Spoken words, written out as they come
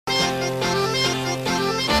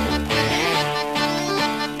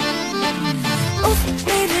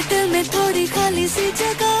सी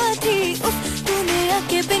जगह थी, उफ तूने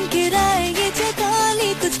आके बिन किराए ये जगह ली,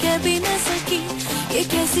 कुछ कह भी न सकी, ये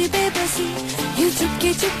कैसी बेबसी, यूं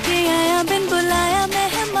चुपके चुपके आया बिन बुलाया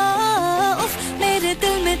मेहमान, उफ मेरे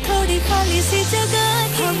दिल में थोड़ी खाली सी जगह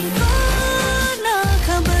थी। हमको ना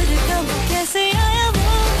खबर कब कैसे आया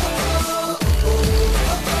वो,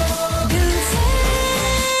 दिल से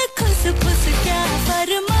खुस फुस क्या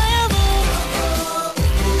फरमाया वो,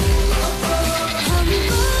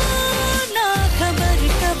 हमको ना खबर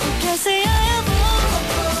कब कैसे आया वो,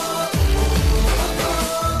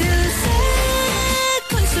 दिल से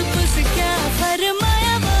खुस फुस क्या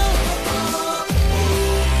फरमाया वो,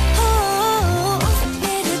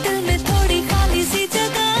 मेरे दिल में थोड़ी खाली सी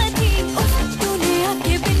जगह थी, तूने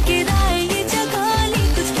आके बिन किराए ये जगह ली,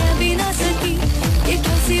 कुछ कह भी ना सकी, ये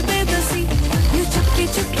कैसी बेबसी, यूं चुपके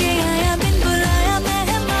चुपके आया बिन बुलाया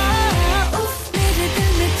मेहमान, उफ मेरे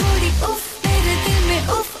दिल में थोड़ी, उफ मेरे दिल में,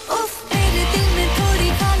 उफ उफ मेरे दिल में थोड़ी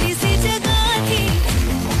खाली सी जगह थी।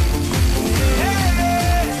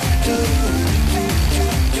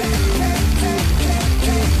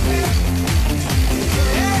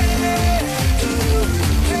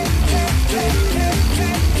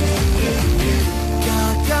 क्या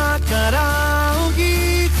क्या कराओगी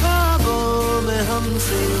ख्वाबों में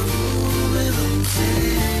हमसे,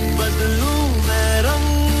 बदलूं मैं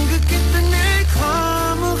रंग कितने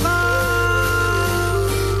खामखा,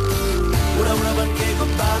 उड़ा उड़ा बन के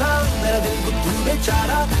गुब्बारा, मेरा दिल बुद्धू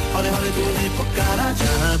बेचारा, हौले हौले तूने पुकारा,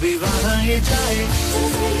 जहाँ भी वहाँ ये जाए, जरा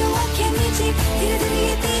जरा यूं आँखें नीचे, धीरे धीरे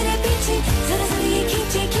ये तेरे पीछे, जरा जरा ये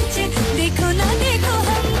खींचे खींचे, देखो ना देखो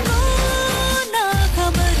हमको ना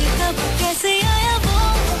खबर कब कैसे आया वो,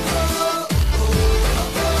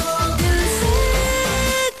 दिल से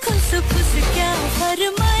खुस फुस क्या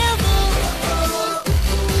फरमाया वो,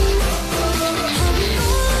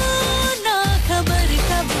 हमको ना खबर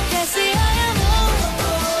कब कैसे आया वो,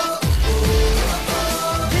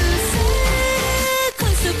 दिल से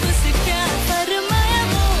खुस फुस क्या फरमाया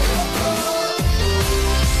वो।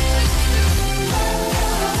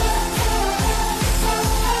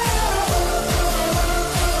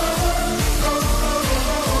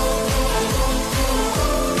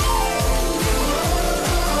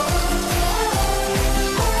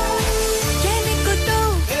 कहने को तो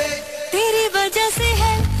तेरी वजह से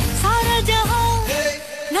है सारा जहां,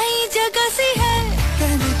 नई जगह से है,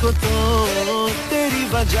 कहने को तो तेरी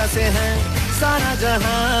वजह से है सारा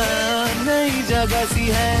जहां, नई जगह सी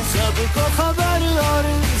है, सबको खबर और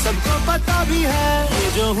सबको पता भी है, ये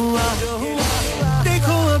जो हुआ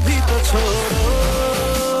देखो अभी तो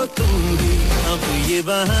छोड़ो तुम भी, अब ये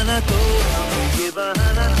बहाना तो, ये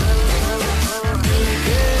बहाना तो, दिल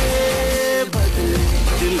के बदले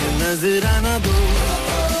दिल नजराना दो,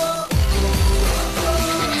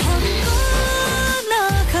 हमको ना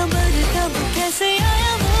खबर कब कैसे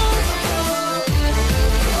आया वो,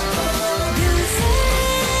 दिल से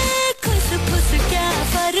खुस फुस क्या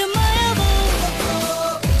फरमाया वो,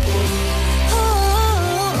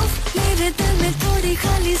 मेरे दिल में थोड़ी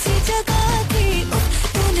खाली सी जगह थी,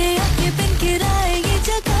 तूने आके बिन किराए ये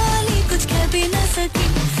जगह ली, कुछ कह भी ना सकी,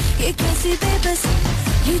 ये कैसी बेबसी,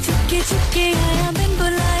 यूं चुपके चुपके आया बिन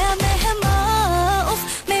बुलाया मेहमान, उफ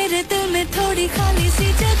मेरे दिल में थोड़ी खाली सी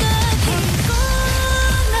जगह थी, हमको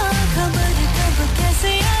ना खबर कब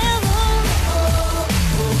कैसे आया वो,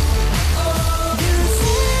 दिल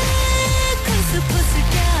से खुस फुस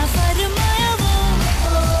क्या फरमाया वो,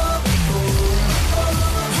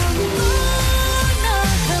 हमको ना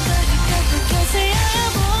खबर कब कैसे आया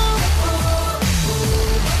वो,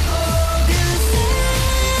 दिल से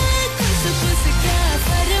खुस फुस क्या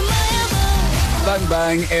फरमाया वो। Bang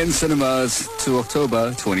Bang in cinemas to October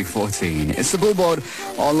 2014. It's the Billboard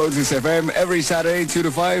on Lotus FM every Saturday 2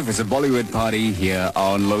 to 5. It's a Bollywood party here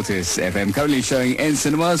on Lotus FM. Currently showing in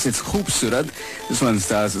cinemas. It's Khoobsurat. This one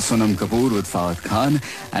stars Sonam Kapoor with Fawad Khan,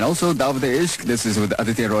 and also Dawat-e-Ishq. This is with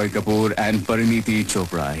Aditya Roy Kapoor and Parineeti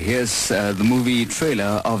Chopra. Here's the movie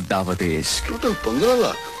trailer of Dawat-e-Ishq. Total 15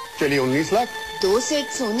 lakh, चलिए 19 lakh, 2 set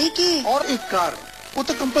सोने की और एक car, वो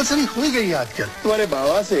तो compulsory हो ही गई है आजकल। तुम्हारे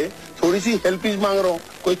बाबा से थोड़ी सी हेल्प ही मांग रहा हूँ,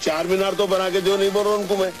 कोई 4 मीनार तो बना के दो, नहीं बोल रहा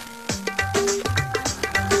उनको मैं।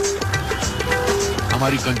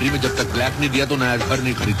 हमारी कंट्री में जब तक ब्लैक नहीं दिया तो नया घर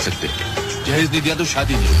नहीं खरीद सकते, जहेज नहीं दिया तो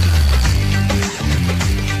शादी नहीं होती।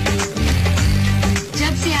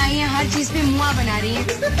 जब से आई है हर चीज पे मुआ बना रही है।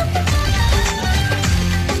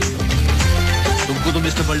 तुमको तो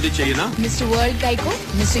मिस्टर वर्ल्ड चाहिए ना? मिस्टर वर्ल्ड का को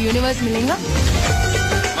मिस्टर यूनिवर्स मिलेगा।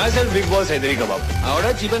 Myself Big Boss हैदरी कबाब।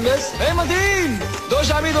 Order chicken base. ए मदीन, 2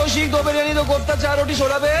 शामी, 2 शीख, 2 बिरयानी, 2 कोफ्ता, 4 रोटी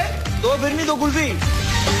छोला पे, 2 फिरनी, 2 कुल्फी।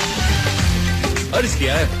 अर्ज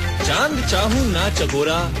किया है, चांद चाहूं ना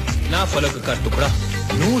चकोरा, ना फलक का टुकड़ा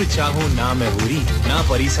नूर चाहूं ना मैं हुरी ना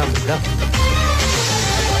परी सा मुंडा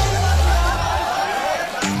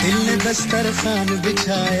दिल ने दस्तरखान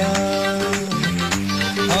बिछाया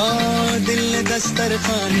हाँ दिल ने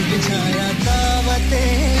दस्तरखान बिछाया दावत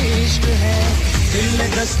इश्क है दिल ने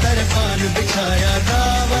दस्तरखान बिछाया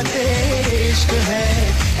दावत इश्क है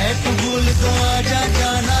कबूल तो आजा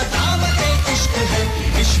जाना दावत इश्क है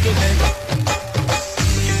इश्क है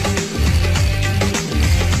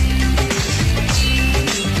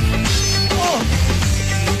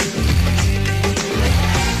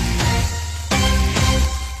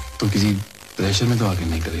तो किसी प्रेशर में तो आके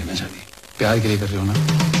नहीं कर रही ना शादी प्यार के लिए कर रहे हो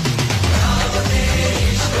ना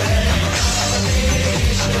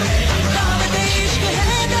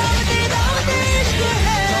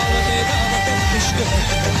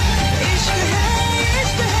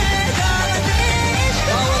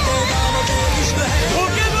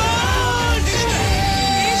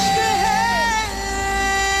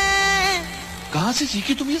कहाँ से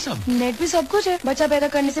सीखी तुम ये सब नेट पे सब कुछ है बच्चा पैदा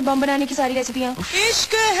करने से बम बनाने की सारी रेसिपियाँ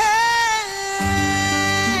इश्क है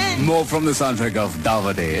More from the soundtrack of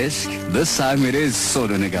Daawat Ishq. This time it is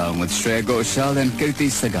Sonu Nigam with Shreya Ghoshal and Kirti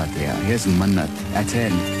Sagatia. Here's Mannat at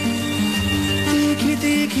 10. तीखी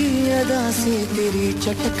तीखी अदा से तेरी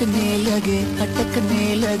चटकने लगे अटकने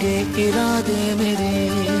लगे इरादे मेरे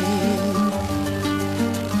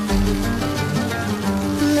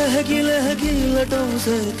लहकी लहकी लटों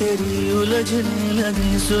से तेरी उलझने लगे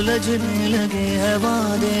सुलझने लगे है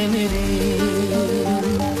वादे मेरे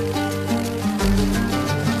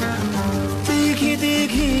तीखी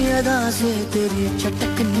तीखी अदा से तेरी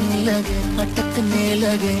चटकने लगे अटकने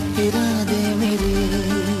लगे इरादे मेरे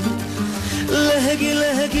लहकी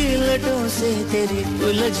लहकी लटों से तेरी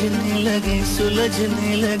उलझने लगे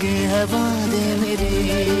सुलझने लगे है वादे मेरे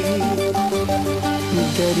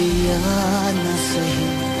दरिया न सही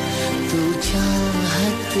तू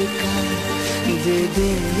चाहत का दे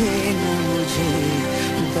देना मुझे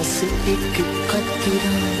बस एक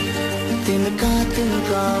कतरा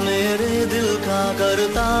तिनका मेरे दिल का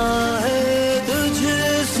करता है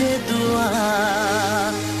तुझसे दुआ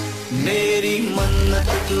मेरी मन्नत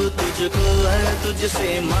तू तुझको है तुझसे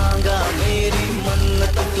मांगा मेरी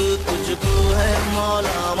मन्नत तू तुझको है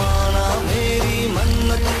मौला माना मेरी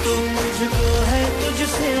मन्नत तू तुझको है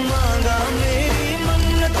तुझसे मांगा मेरी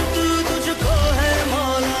मन्नत तू तुझको है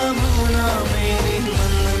मौला माना मेरी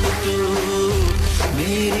मन्नत तू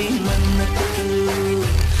मेरी मन्नत तू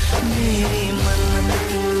मेरी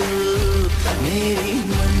मन्नत तू मेरी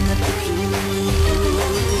मन्नत तू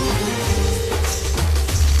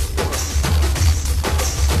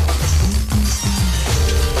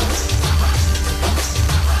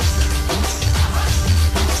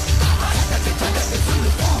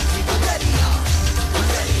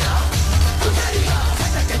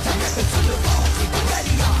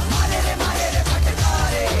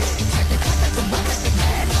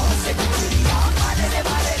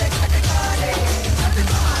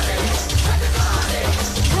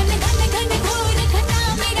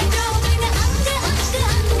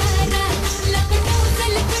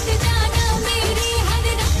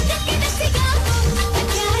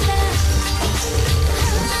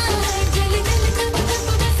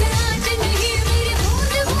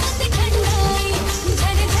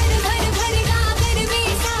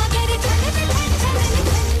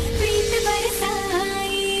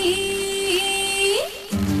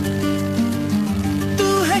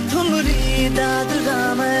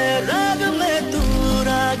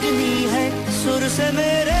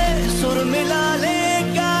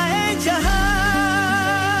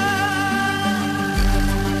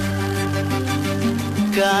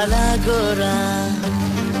काला गोरा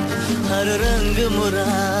हर रंग मुरा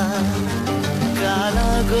काला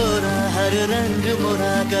गोरा हर रंग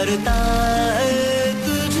मुरा करता है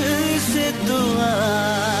तुझसे दुआ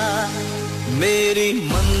मेरी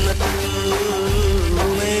मन्नत तू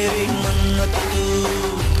मेरी मन्नत तू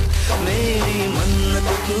मेरी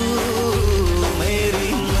मन्नत तू मेरी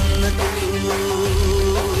मन्नत तू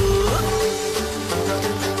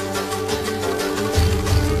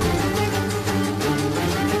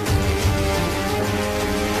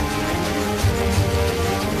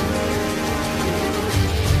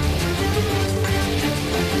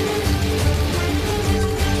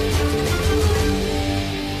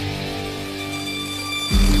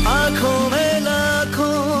आँखों में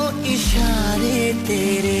लाखों इशारे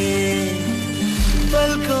तेरे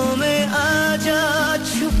पलकों में आजा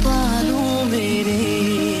छुपा लूं मेरे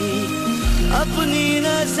अपनी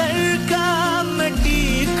नजर का मिट्टी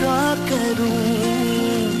का करूं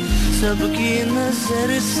सबकी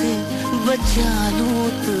नजर से बचा लूं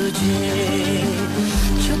तुझे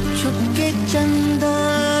छुप छुप के चंदा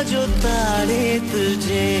जो तारे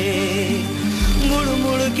तुझे मुड़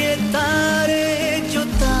मुड़ के तारे जो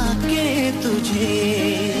ताके तुझे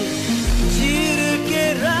चीर के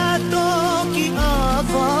रातों की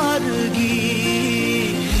आवारगी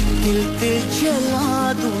दिल पे जला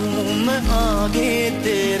दूं मैं आगे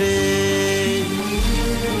तेरे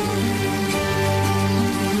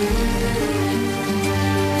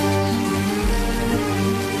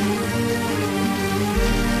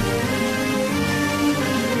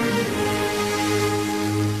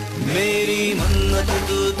मेरी मन्नत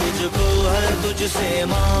तू तुझको है तुझसे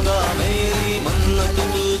मांगा मेरी मन्नत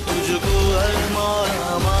तू तुझको है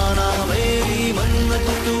मौला माना मेरी मन्नत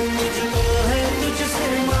तू तुझको है तुझसे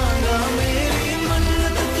मांगा मेरी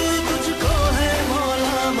मन्नत तू तुझको है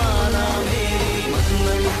मौला माना मेरी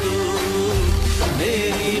मन्नत तू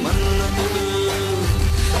मेरी मन्नत तू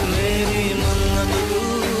मेरी मन्नत तू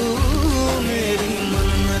मेरी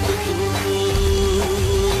मन्नत तू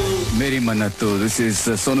Meri Mannattu. This is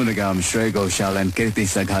Sonu Nigam, Shreya Ghoshal and Kirti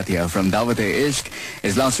Saghatia from Dawat-e-Ishq.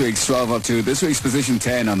 It's last week's 12 up to this week's position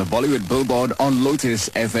 10 on the Bollywood Billboard on Lotus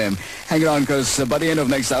FM. Hang around because by the end of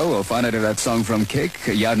next hour, we'll find out if that song from Kick,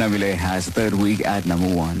 Yaar Na Mile, has the third week at number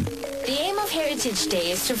 1. The aim of Heritage Day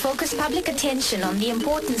is to focus public attention on the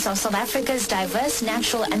importance of South Africa's diverse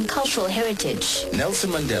natural and cultural heritage. Nelson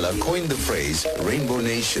Mandela coined the phrase Rainbow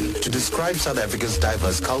Nation to describe South Africa's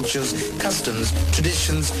diverse cultures, customs,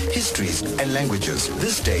 traditions, histories and languages.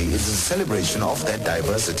 This day is a celebration of that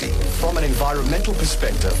diversity. From an environmental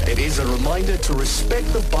perspective, it is a reminder to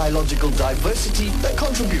respect the biological diversity that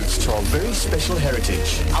contributes to our very special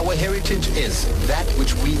heritage. Our heritage is that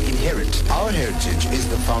which we inherit. Our heritage is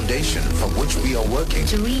the foundation from which we are working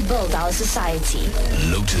to rebuild our society.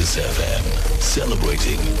 Lotus FM,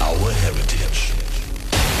 celebrating our heritage.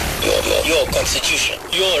 Your constitution,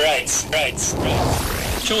 your rights.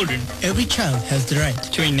 Children. Every child has the right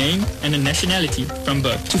to a name and a nationality from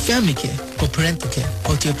birth. To family care or parental care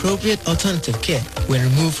or to appropriate alternative care when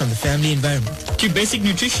removed from the family environment. To basic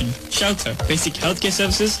nutrition, shelter, basic healthcare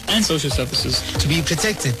services and social services. To be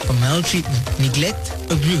protected from maltreatment, neglect,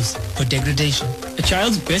 abuse or degradation. A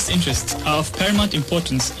child's best interests are of paramount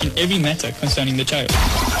importance in every matter concerning the child.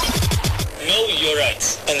 Know your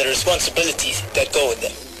rights and the responsibilities that go with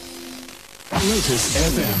them. Lotus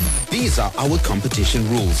FM. These are our competition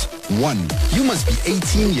rules. 1. You must be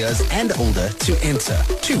 18 years and older to enter.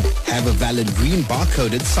 2. Have a valid green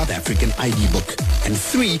bar-coded South African ID book. And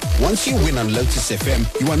 3. Once you win on Lotus FM,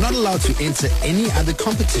 you are not allowed to enter any other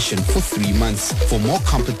competition for 3 months. For more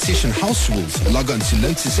competition house rules, log on to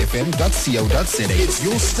lotusfm.co.za. It's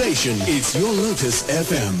your station. It's your Lotus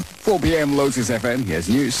FM. 4 p.m. Lotus FM. Here's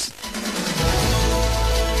news.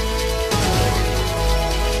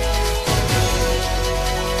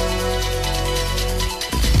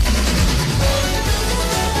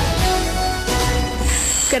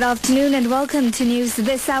 Good afternoon and welcome to news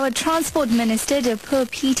this hour. Transport Minister Dipur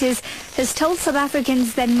Peters has told South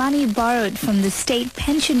Africans that money borrowed from the state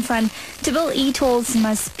pension fund to build e-tolls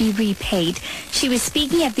must be repaid. She was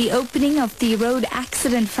speaking at the opening of the Road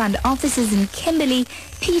Accident Fund offices in Kimberley.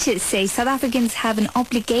 Peters says South Africans have an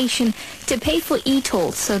obligation to pay for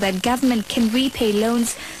e-tolls so that government can repay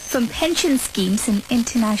loans from pension schemes and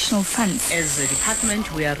international funds. As a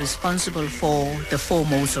department, we are responsible for the 4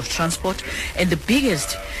 modes of transport, and the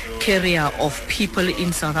biggest carrier of people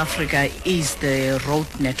in South Africa is the road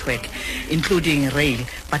network, including rail.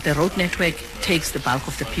 But the road network takes the bulk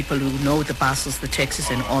of the people who know the buses, the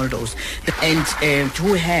taxis and all those, and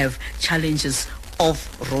who have challenges of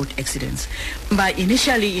road accidents. But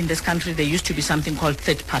initially in this country, there used to be something called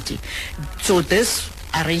third party. So this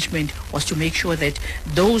arrangement was to make sure that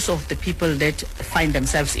those of the people that find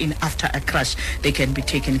themselves in after a crash, they can be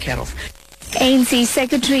taken care of. ANC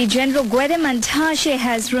Secretary General Gwede Mantashe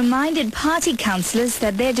has reminded party councillors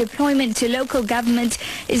that their deployment to local government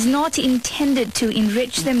is not intended to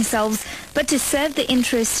enrich themselves but to serve the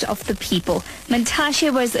interests of the people.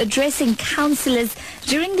 Mantashe was addressing councillors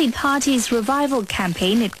during the party's revival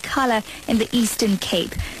campaign at Kala in the Eastern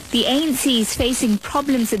Cape. The ANC is facing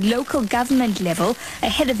problems at local government level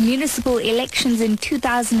ahead of municipal elections in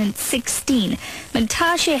 2016.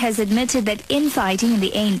 Mantashe has admitted that infighting in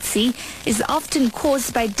the ANC is often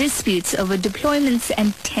caused by disputes over deployments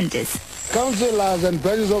and tenders. Councillors and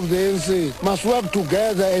branches of the ANC must work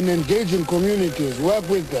together and engage in communities, work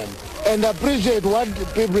with them. and appreciate what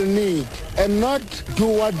people need and not do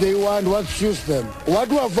what they want, what suits them. What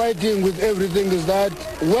we are fighting with everything is that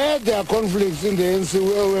where there are conflicts in the ANC,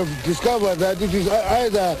 we have discovered that it is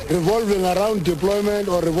either revolving around deployment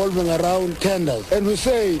or revolving around tenders. And we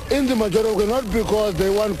say in the majority, not because they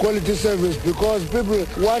want quality service, because people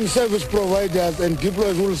want service providers and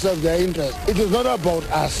deployers will serve their interests. It is not about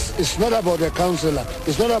us. It's not about the councillor.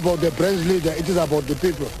 It's not about the branch leader. It is about the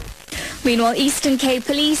people. Meanwhile, Eastern Cape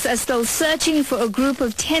police are still searching for a group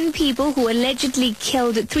of 10 people who allegedly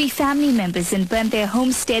killed 3 family members and burnt their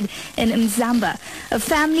homestead in Mzamba. A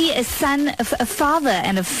father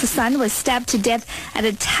and a son were stabbed to death at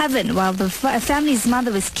a tavern while the family's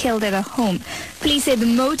mother was killed at her home. Police say the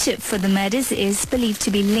motive for the murders is believed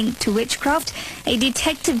to be linked to witchcraft. A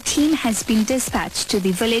detective team has been dispatched to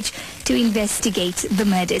the village to investigate the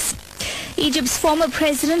murders. Egypt's former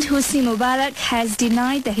president Hosni Mubarak has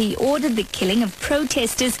denied that he ordered the killing of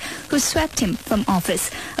protesters who swept him from office.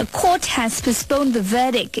 A court has postponed the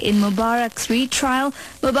verdict in Mubarak's retrial.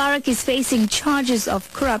 Mubarak is facing charges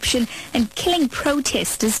of corruption and killing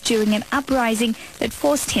protesters during an uprising that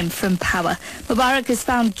forced him from power. Mubarak was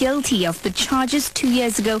found guilty of the charges 2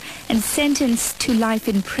 years ago and sentenced to life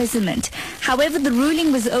imprisonment. However, the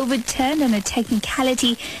ruling was overturned on a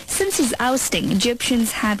technicality. Since his ousting,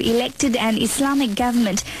 Egyptians have elected an Islamic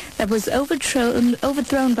government that was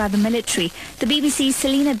overthrown by the military. The BBC's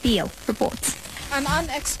Selina Beale reports. An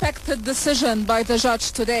unexpected decision by the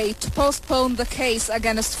judge today to postpone the case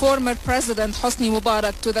against former President Hosni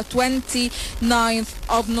Mubarak to the 29th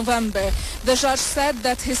of November. The judge said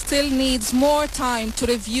that he still needs more time to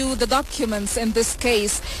review the documents in this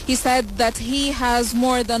case. He said that he has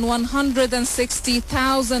more than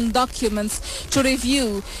 160,000 documents to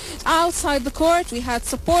review. Outside the court, we had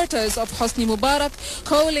supporters of Hosni Mubarak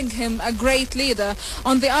calling him a great leader.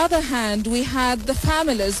 On the other hand, we had the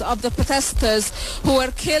families of the protesters who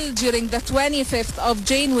were killed during the 25th of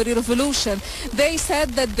January revolution. They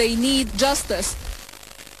said that they need justice.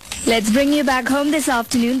 Let's bring you back home this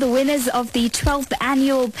afternoon. The winners of the 12th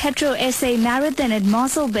annual Petro SA Marathon at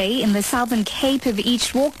Mossel Bay in the Southern Cape have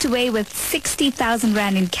each walked away with 60,000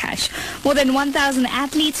 rand in cash. More than 1,000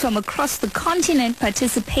 athletes from across the continent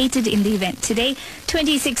participated in the event. Today,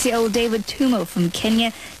 26-year-old David Tumo from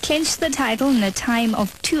Kenya clinched the title in a time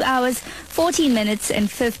of 2 hours, 14 minutes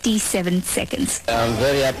and 57 seconds. I'm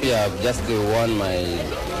very happy. I've just won my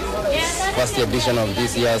first edition of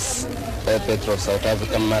this year's Petro South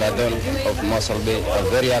African Marathon of Mossel Bay. I'm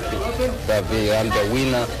very happy that I'm the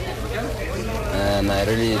winner, and I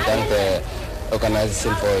really thank the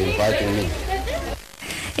organization for inviting me.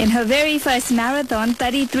 In her very first marathon,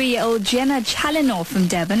 33-year-old Jenna Challenor from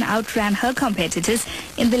Durban outran her competitors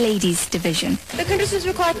in the ladies' division. The conditions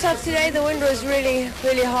were quite tough today. The wind was really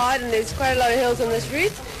hard, and there's quite a lot of hills on this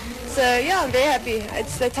route. So yeah, I'm very happy.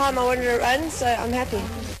 It's the time I wanted to run, so I'm happy.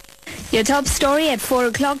 Your top story at 4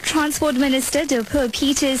 o'clock. Transport Minister Dipuo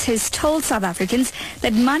Peters has told South Africans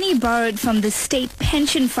that money borrowed from the state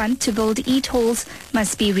pension fund to build e-tolls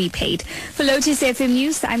must be repaid. For Lotus FM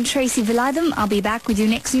News, I'm Tracy Villatham. I'll be back with your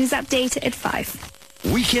next news update at 5.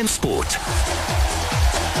 Weekend Sport.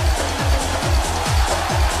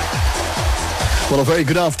 Well, a very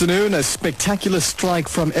good afternoon. A spectacular strike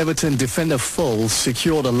from Everton defender Foles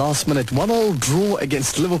secured a last-minute 1-1 draw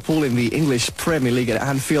against Liverpool in the English Premier League at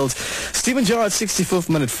Anfield. Steven Gerrard's 65th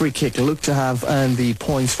minute free kick looked to have earned the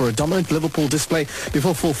points for a dominant Liverpool display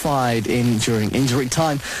before full fired during injury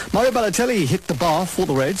time. Mario Balotelli hit the bar for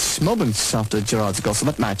the Reds moments after Gerrard's goal. So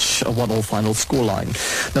that match, a 1-1 final scoreline.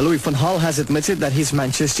 Now, Louis van Gaal has admitted that his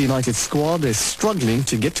Manchester United squad is struggling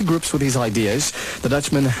to get to grips with his ideas. The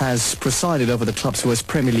Dutchman has presided over the club's West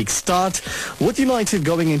Premier League start, with United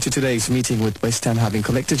going into today's meeting with West Ham having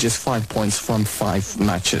collected just 5 points from 5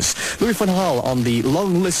 matches. Louis van Gaal on the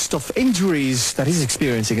long list of injuries that he's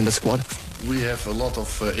experiencing in the squad. We have a lot of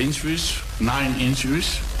injuries, 9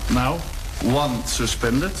 injuries now, 1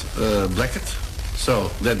 suspended, Blackett. So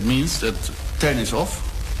that means that 10 is off.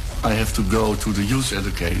 I have to go to the youth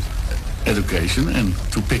education and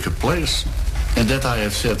to pick up players. And that I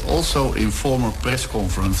have said also in former press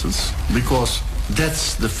conferences, because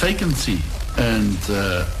that's the vacancy, and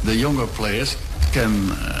the younger players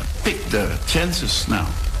can pick their chances now.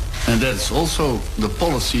 And that's also the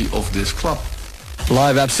policy of this club.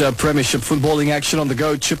 Live ABSA Premiership footballing action on the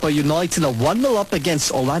go. Chippa United are 1-0 up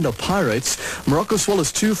against Orlando Pirates. Morocco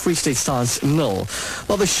Swallows 2, Free State Stars 0.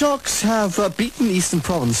 Well, the Sharks have beaten Eastern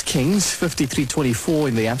Province Kings 53-24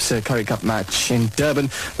 in the ABSA Currie Cup match in Durban.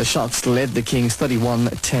 The Sharks led the Kings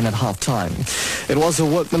 31-10 at half-time. It was a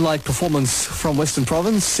workmanlike performance from Western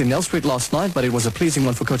Province in Nelspruit last night, but it was a pleasing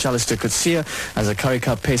one for coach Alistair Coetzee as the Currie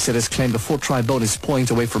Cup pacesetters claimed a 4-try bonus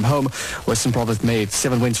point away from home. Western Province made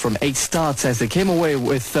 7 wins from 8 starts as they came away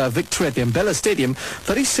with victory at the Mbella Stadium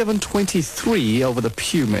 37-23 over the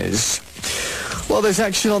Pumas. Well, there's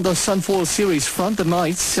action on the Sunfall Series front. The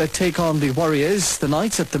Knights take on the Warriors. The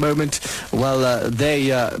Knights at the moment, well,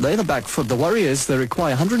 they're in the back foot. The Warriors, they require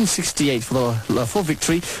 168 for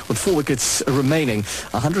victory with 4 wickets remaining.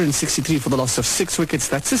 163 for the loss of 6 wickets.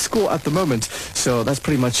 That's the score at the moment. So that's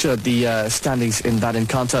pretty much the standings in that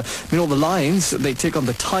encounter. Meanwhile, the Lions, they take on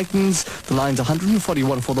the Titans. The Lions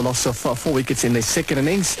 141 for the loss of 4 wickets in their second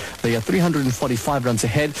innings. They are 345 runs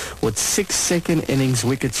ahead with 6 second innings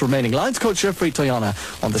wickets remaining. Lions coach referee Toyana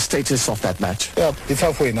on the status of that match. Yeah, it's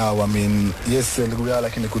halfway now. I mean, yes, we are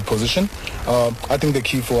like in a good position. I think the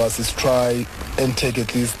key for us is try and take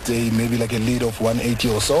at least maybe like a lead of 180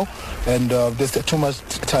 or so. And there's too much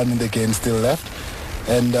time in the game still left.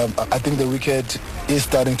 And I think the wicket is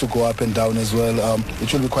starting to go up and down as well.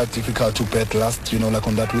 It will be quite difficult to bet last, like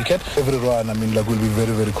on that wicket. Every run, I mean, like will be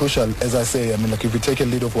very, very crucial. As I say, I mean, like if we take a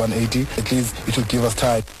lead of 180, at least it will give us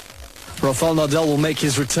time. Rafael Nadal will make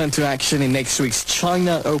his return to action in next week's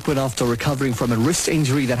China Open after recovering from a wrist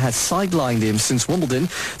injury that had sidelined him since Wimbledon.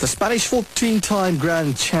 The Spanish 14-time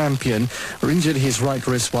Grand Champion injured his right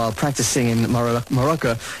wrist while practicing in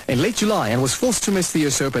Morocco in late July and was forced to miss the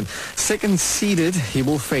US Open. Second seeded, he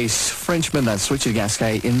will face Frenchman, that's Richard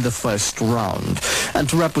Gasquet, in the first round. And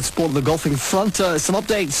to wrap with sport on the golfing front, some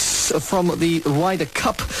updates from the Ryder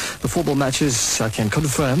Cup. The football matches can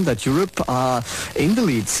confirm that Europe are in the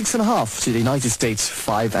lead, 6.5. To the United States,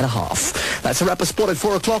 5.5. That's a wrap of sport at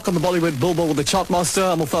 4 o'clock on the Bollywood Billboard with the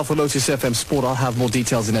Chartmaster. I'm Altaf for Lotus FM Sport. I'll have more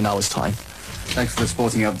details in an hour's time. Thanks for the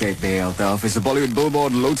sporting update there, Altaf. It's the Bollywood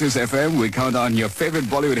Billboard Lotus FM. We count on your favorite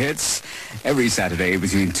Bollywood hits every Saturday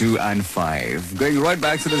between 2 and 5. Going right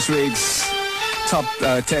back to this week's top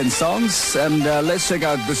 10 songs, and let's check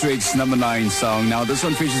out this week's number 9 song. Now, this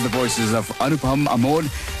one features the voices of Anupam Amod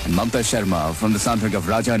and Mamta Sharma from the soundtrack of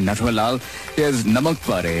Raja Natwarlal. Here's Namak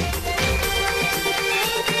Pare.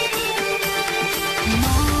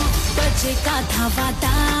 का था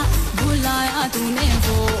वादा भुलाया तूने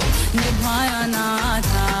वो निभाया ना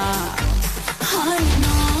था हाँ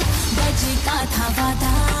 9 बजे का था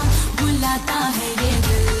वादा बुलाता है ये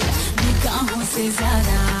दिल निगाहों से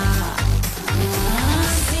ज्यादा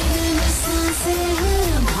सीने में सांसें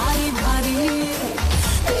हैं भारी भारी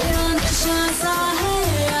तेरा नशा सा है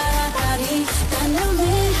यारा तारी तन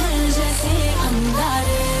में है जैसे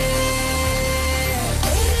अंगारे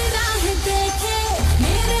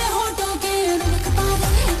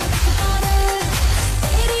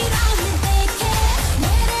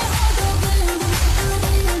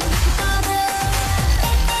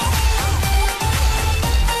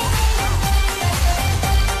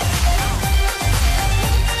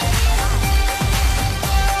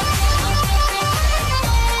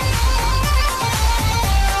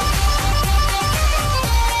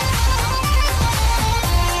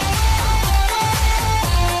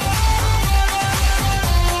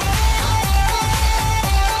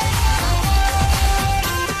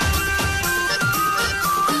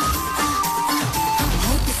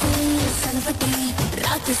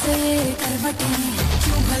से करवटें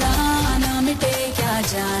क्यों भला ना मिटे क्या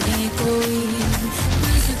जाने कोई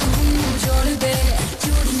बस तू जोड़ दे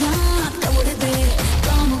चूड़ियां तोड़ दे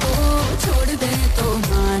काम को छोड़ दे तो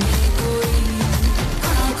माने कोई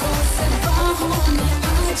आंखों से बाहों में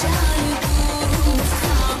आ जाए तू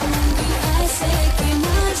खाऊंगी ऐसे कि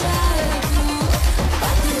ना जाए तू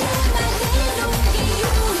बदले मैं ले लूंगी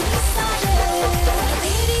यूं ही सारे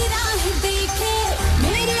तेरी राह देखे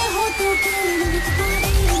मेरे होठों के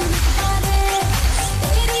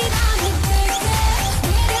तेरी राह देखे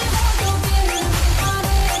मेरे होठों के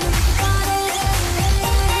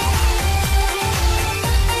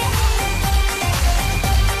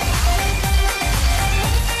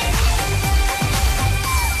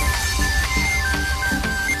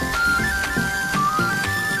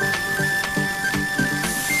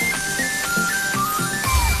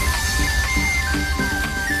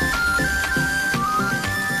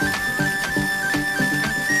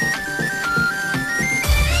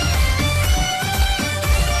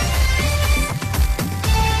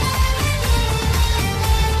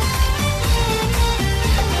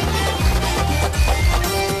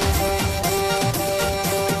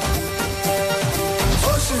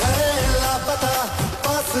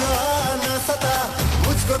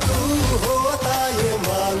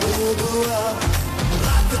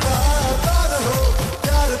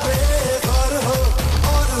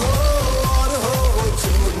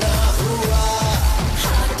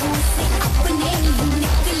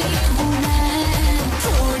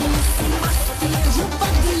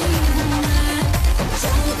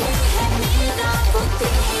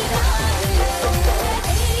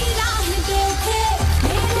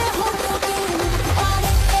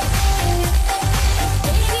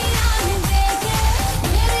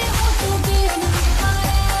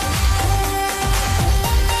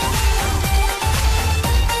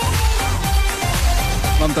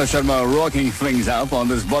Mamta Sharma rocking things up on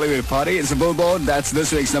this Bollywood party. It's a billboard. That's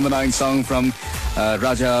this week's number 9 song from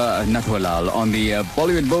Raja Natwarlal on the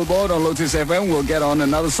Bollywood billboard on Lotus FM. We'll get on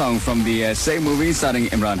another song from the same movie starring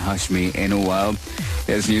Imran Hashmi in a while.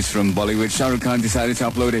 There's news from Bollywood. Shah Rukh Khan decided to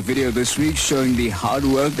upload a video this week showing the hard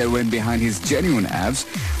work that went behind his genuine abs,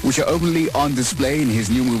 which are openly on display in his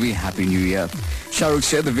new movie Happy New Year. Shah Rukh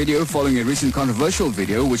shared the video following a recent controversial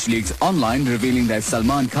video which leaked online revealing that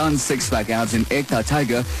Salman Khan's six-pack abs in Ekta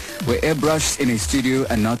Tiger were airbrushed in a studio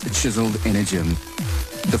and not chiseled in a gym.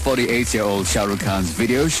 The 48-year-old Shah Rukh Khan's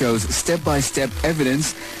video shows step-by-step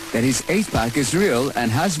evidence that his 8-pack is real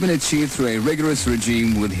and has been achieved through a rigorous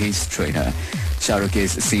regime with his trainer. Shah Rukh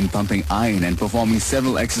is seen pumping iron and performing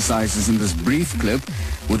several exercises in this brief clip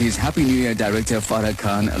with his Happy New Year director Farah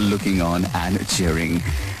Khan looking on and cheering.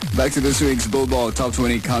 Back to this week's Billboard Top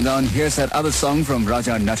 20 Countdown. Here's that other song from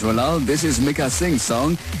Raja Natwarlal. This is Mika Singh's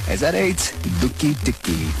song. It's at 8, Dukki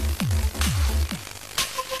Tikki.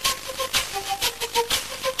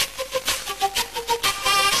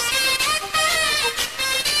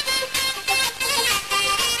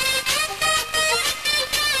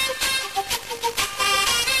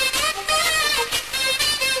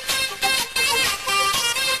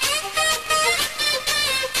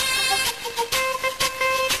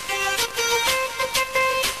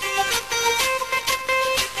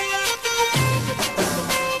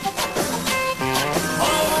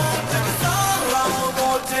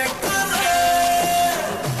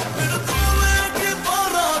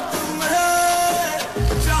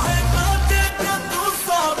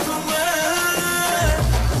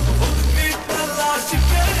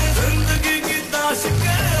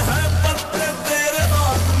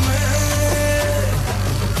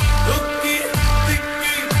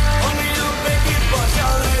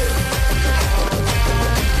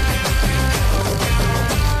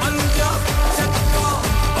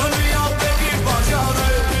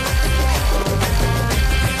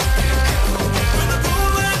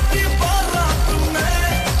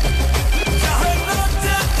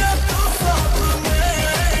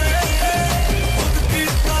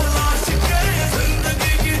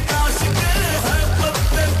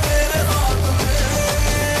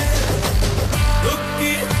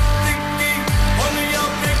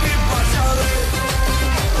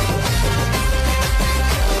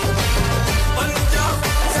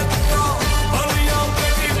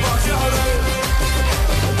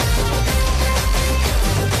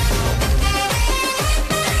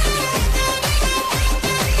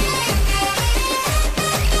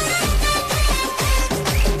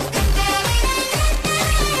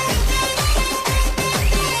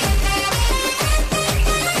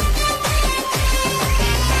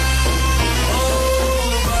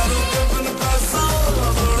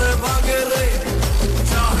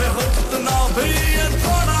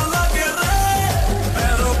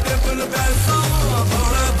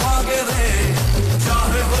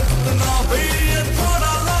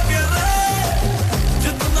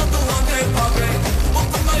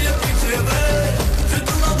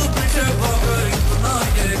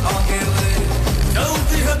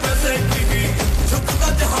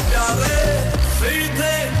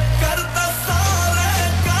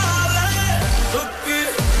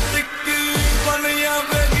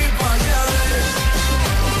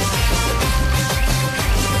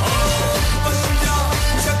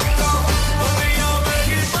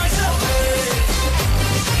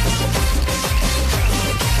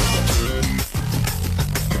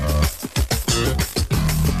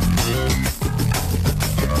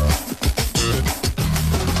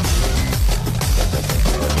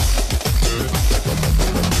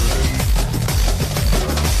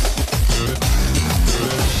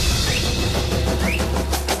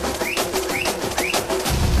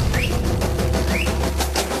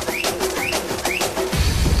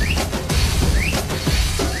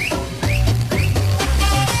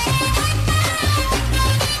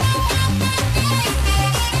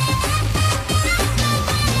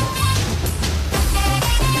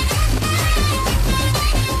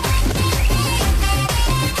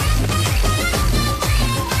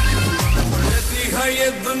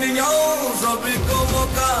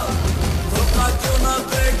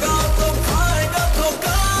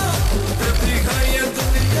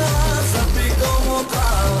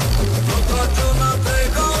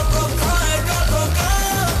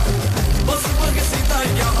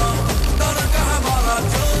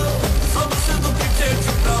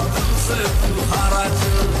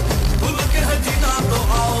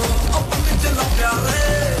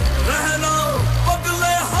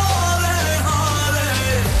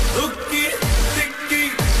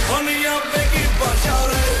 Varshan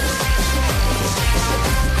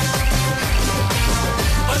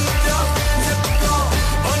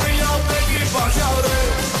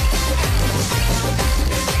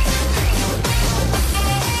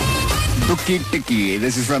Tukki Tikki.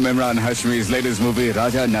 This is from Imran Hashmi's latest movie,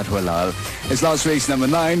 Raja Natwalal. It's last week's number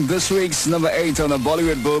 9, this week's number 8 on the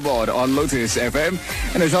Bollywood Billboard on Lotus FM.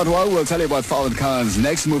 In a short while, we'll tell you about Fawad Khan's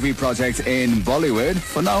next movie project in Bollywood.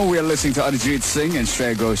 For now, we are listening to Arijit Singh and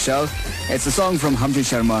Shreya Ghoshal. It's a song from Hamji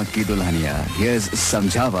Sharma Ki Dulhaniya. Here's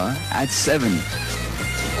Samjhava at 7.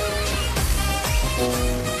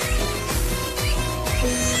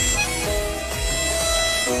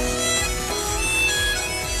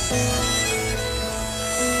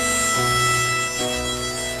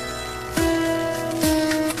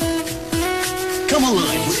 Come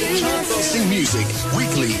alive with chart-busting music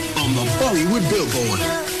weekly on the Bollywood Billboard.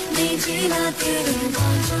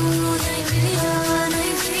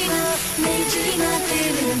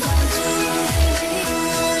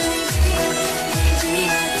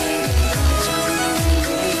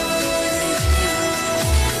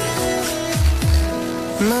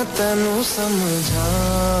 मैं तैनू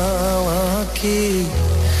समझावा कि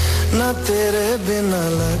ना तेरे बिना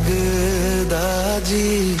लगदा जी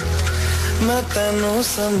मैं तैनू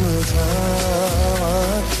समझावा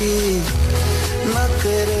कि ना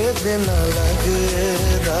तेरे बिना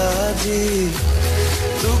लगदा जी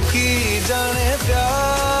तू की जाने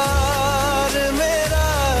प्यार मेरा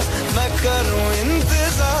मैं करूं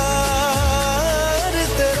इंतजार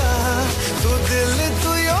तेरा तू दिल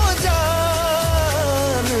तू यो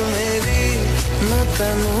जान मेरी मैं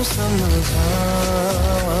तैनू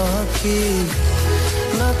समझावा कि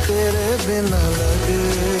ना तेरे बिना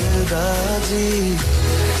लगदा जी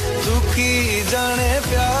तू की जाने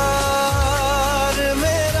प्यार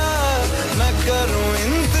मेरा मैं करूं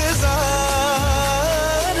इंतजार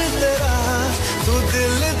तेरा तू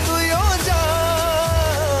दिल तू यो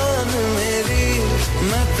जान मेरी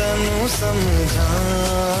मैं तैनू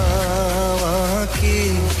समझावा कि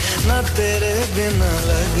ना तेरे बिना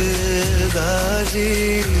लगदा जी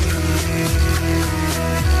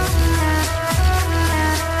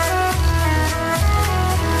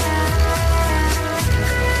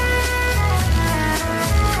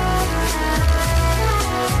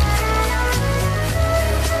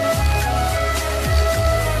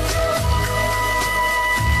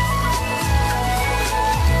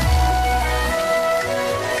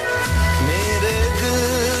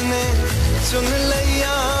सुन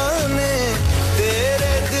लिया ने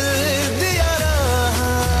तेरे दिल दिया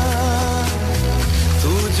रहा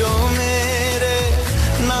तू जो मेरे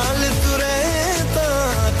नाल तुरे ता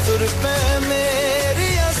तुर पे मेरी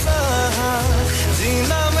आसा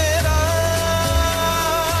जीना मेरा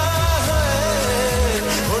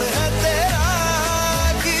हुण है तेरा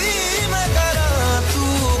की मैं करा तू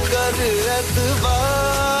कर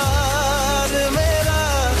एतबार मेरा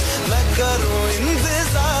मैं करूं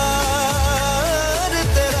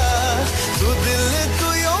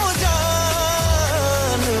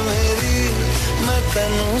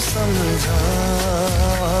तैनू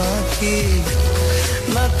समझावा कि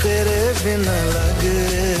ना तेरे बिना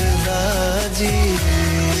लगदा जी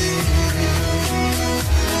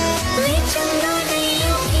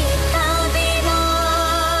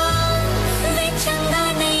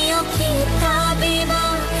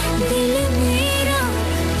दिल मेरा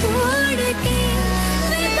तोड़ के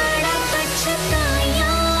मैं बड़ा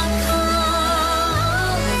पछताया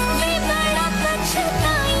मैं बड़ा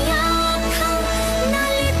पछताया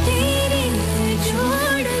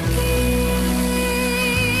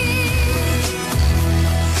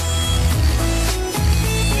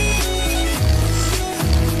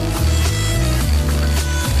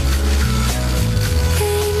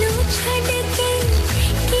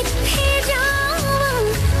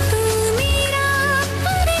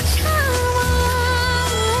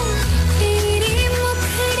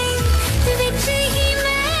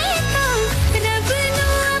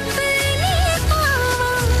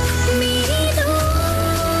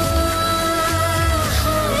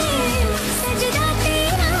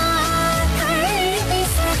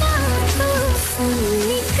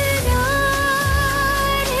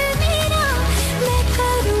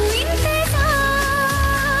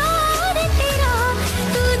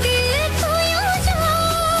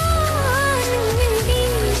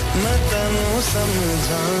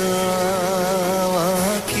समझावा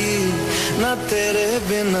कि ना तेरे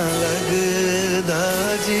बिना लगदा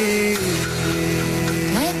जी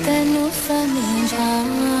मैं तैनू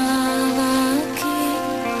समझावा कि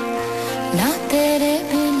ना तेरे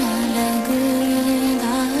बिना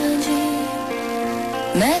लगदा जी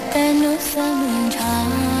मैं तैनू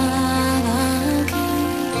समझावा कि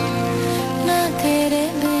ना तेरे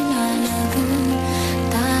बिना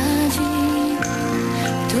लगदा जी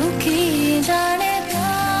तू की जाने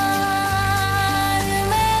प्यार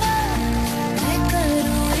मेरा मैं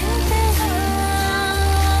करूं इंतजार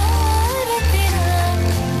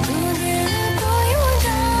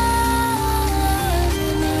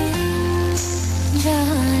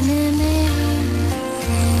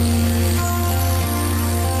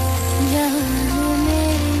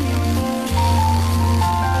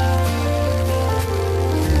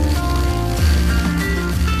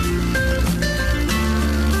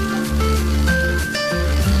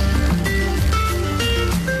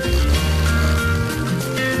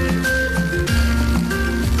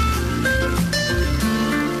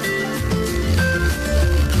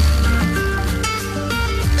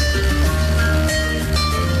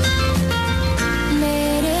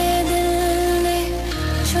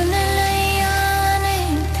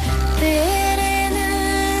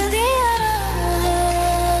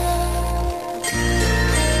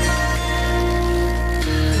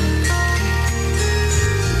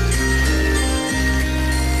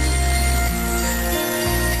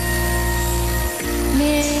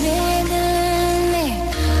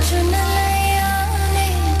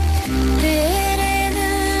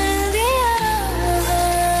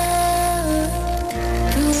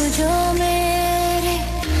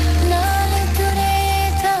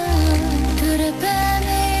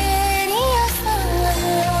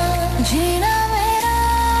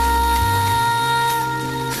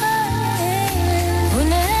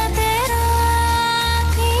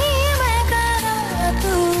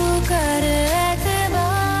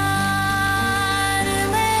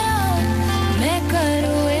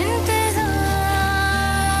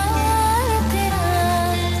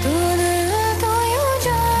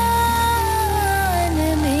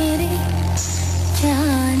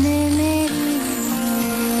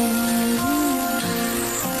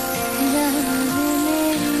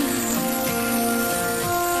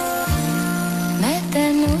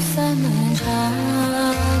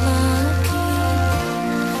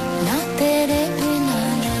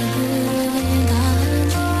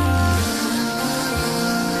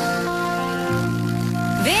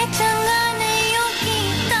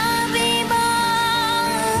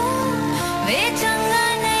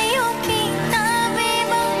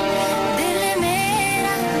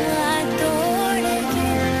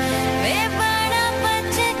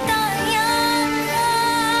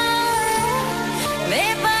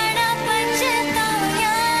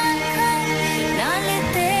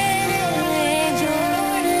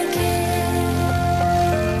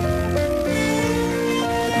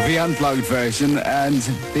unplugged version and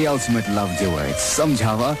the ultimate love duet.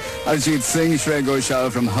 Samjhava, Arjit Singh, Shreya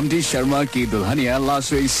Ghoshal from Hamdi Sharma ki Dulhania.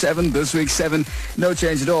 Last week 7, this week 7. No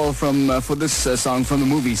change at all for this song from the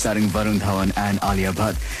movie starring Varun Dhawan and Alia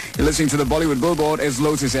Bhatt. You're listening to the Bollywood Billboard. It's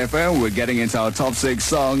Lotus FM. We're getting into our top 6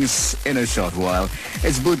 songs in a short while.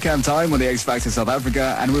 It's boot camp time on the X Factor South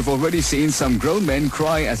Africa, and we've already seen some grown men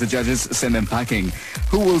cry as the judges send them packing.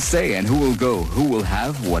 Who will stay and who will go? Who will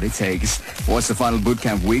have what it takes? What's the final boot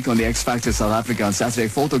camp week on the X Factor South Africa on Saturday,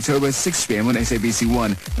 4th October, 6 p.m. on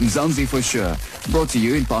SABC1. Mzansi for sure. Brought to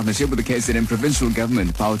you in partnership with the KZN provincial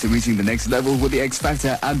government. Power to reaching the next level with the X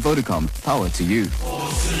Factor and Vodacom. Power to you.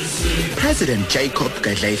 President Jacob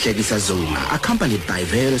Gedleyihlekisa Zuma, accompanied by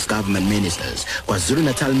various government ministers,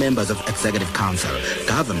 KwaZulu-Natal members of Executive Council,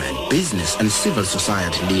 government, business and civil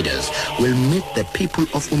society leaders will meet the people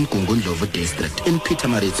of Umgungundlovu district in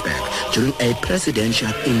Pietermaritzburg during a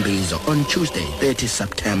presidential imbizo on Tuesday, 30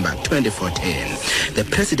 September 2014. The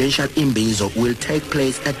presidential imbizo will take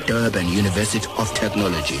place at Durban University of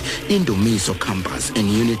Technology, Indumiso campus in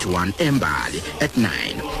Unit 1, Mbali at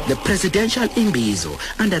 9. The presidential imbizo,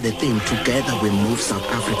 under the theme Together We Move South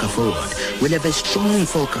Africa Forward, will have a strong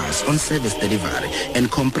focus on service delivery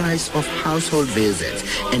and comprise of household visits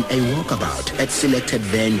and a walkabout at selected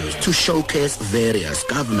venues to showcase various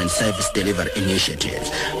government service delivery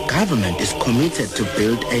initiatives. Government is committed to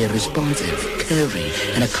build a responsive, caring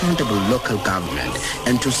and accountable local government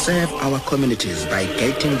and to serve our communities by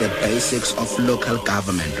getting the basics of local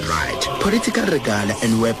government right. Political regalia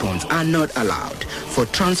and weapons are not allowed. For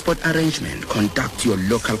transport arrangement, contact your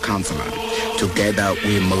local councillor. Together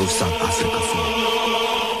we move South Africa forward.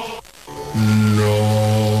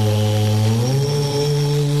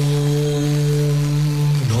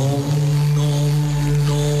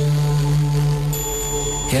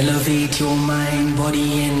 Elevate your mind,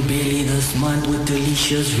 body and belly this month with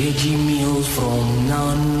delicious veggie meals from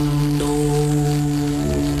Nando's.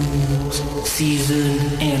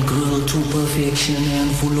 Seasoned and grilled to perfection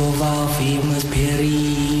and full of our famous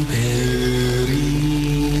peri-peri.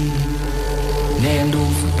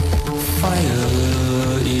 Nando's, fire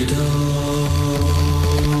it up.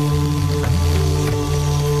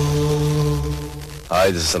 Hi,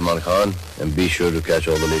 this is Salman Khan, and be sure to catch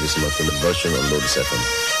all the latest from the Varshan on Lotus FM.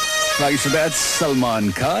 Thanks for that,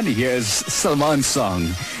 Salman Khan. Here's Salman's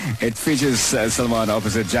song. It features Salman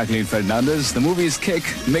opposite Jacqueline Fernandez. The movie is Kick,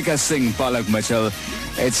 Mika Singh, Palak Machal.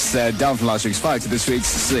 It's down from last week's 5 to this week's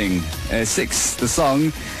 6. The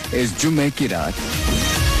song is Jumme Ki Raat.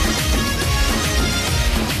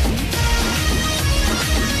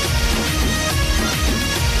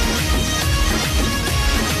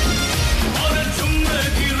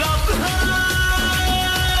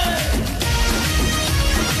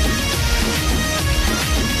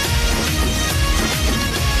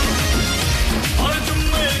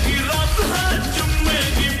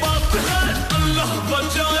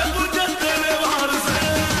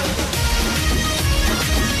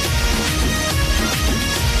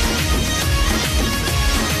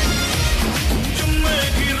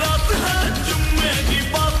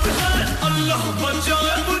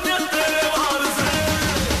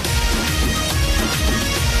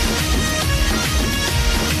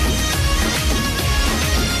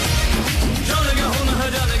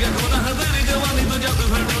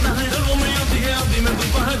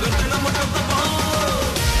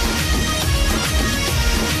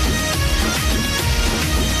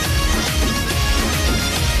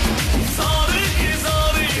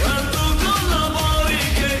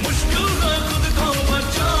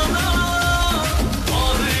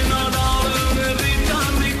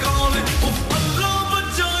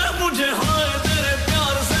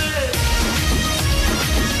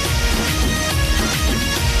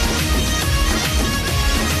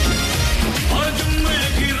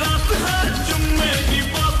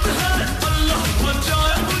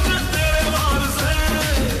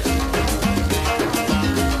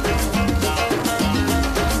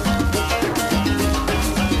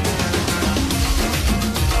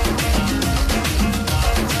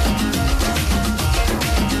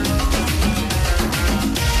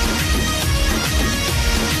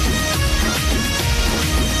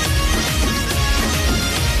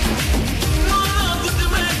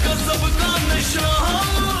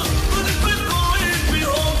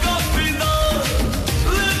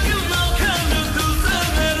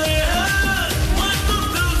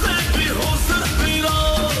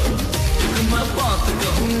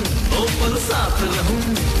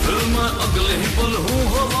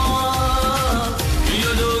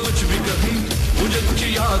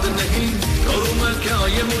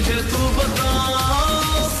 ये मुझे तू बता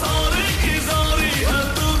सारी की सारी है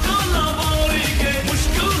तू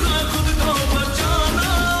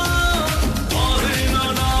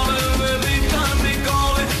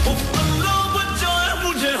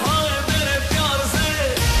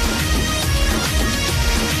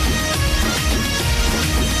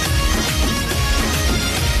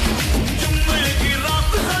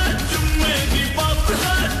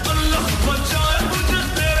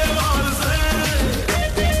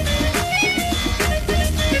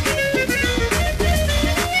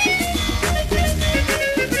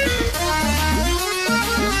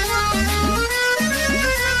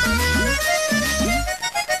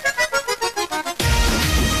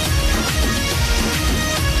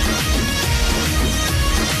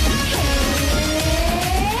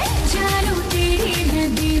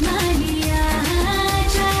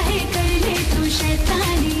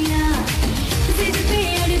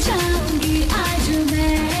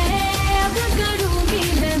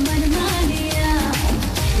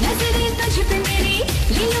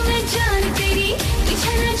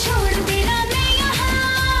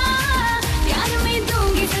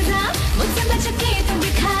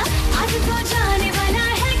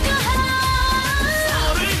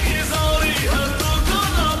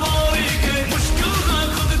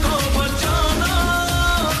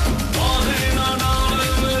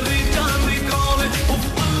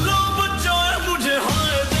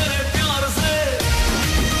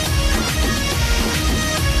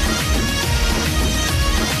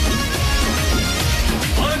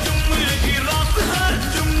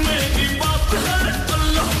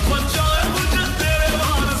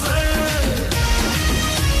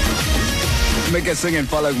Vika Singh and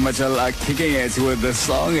Palak Machal are kicking it with the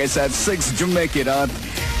song. It's at 6 Jumme ki Raat.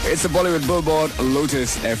 It's the Bollywood Billboard,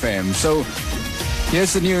 Lotus FM. So,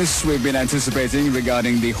 here's the news we've been anticipating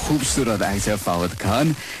regarding the Khoobsurat actor Fawad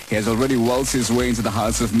Khan. He has already waltzed his way into the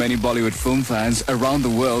hearts of many Bollywood film fans around the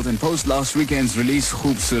world, and post last weekend's release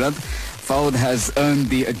Khoobsurat, Fawad has earned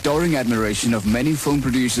the adoring admiration of many film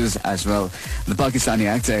producers as well. The Pakistani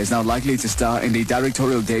actor is now likely to star in the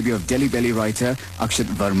directorial debut of Delhi Belly writer Akshat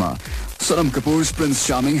Verma. Sonam Kapoor's Prince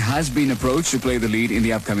Charming has been approached to play the lead in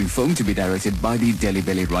the upcoming film to be directed by the Delhi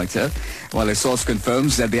Belly writer. While a source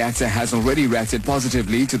confirms that the actor has already reacted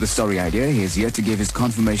positively to the story idea, he is yet to give his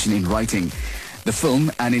confirmation in writing. The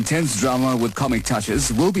film, an intense drama with comic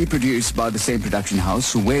touches, will be produced by the same production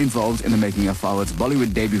house who were involved in the making of Fawad's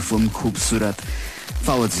Bollywood debut film Khoobsurat.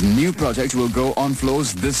 Fawad's new project will go on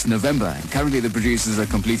floors this November, and currently the producers are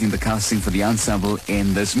completing the casting for the ensemble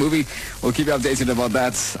in this movie. We'll keep you updated about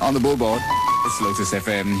that on the Billboard. It's Lotus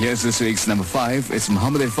FM. Here's this week's number 5. It's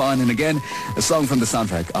Muhammad Irfan, and again, a song from the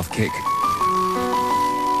soundtrack of Kick.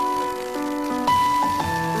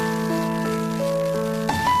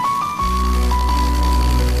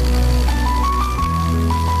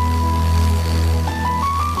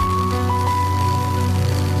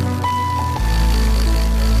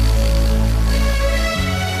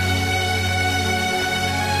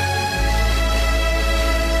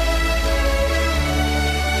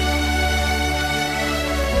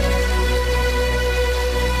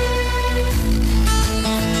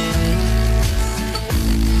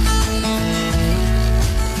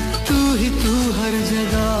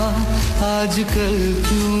 आजकल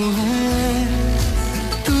क्यों है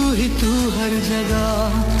तू ही तू हर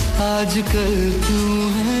जगह आजकल क्यों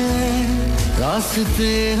है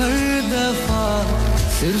रास्ते हर दफा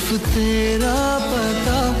सिर्फ तेरा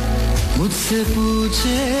पता मुझसे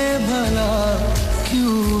पूछे भला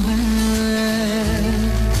क्यों है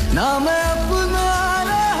ना मैं अपना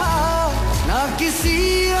रहा ना किसी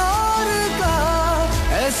और का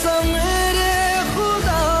ऐसा मेरे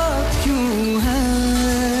खुदा क्यों है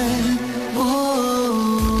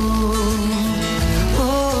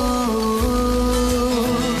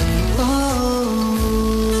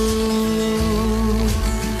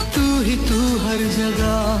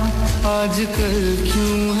आजकल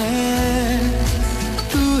क्यों है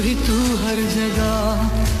तू ही तू हर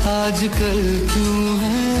जगह आजकल क्यों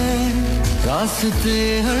है रास्ते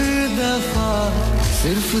हर दफा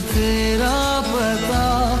सिर्फ तेरा पता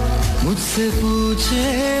मुझसे पूछे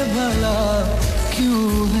भला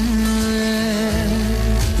क्यों है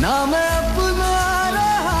ना मैं अपना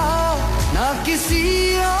रहा ना किसी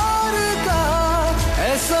और का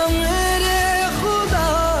ऐसा मेरे खुदा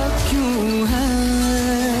क्यों है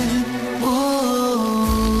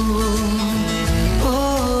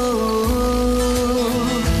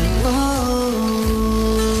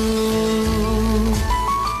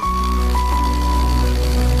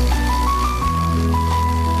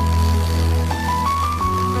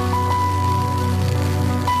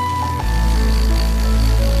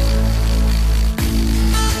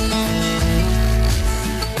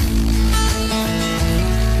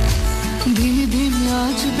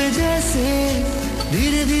जैसे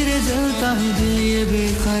धीरे धीरे जलता है दिल ये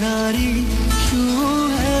बेकरारी क्यों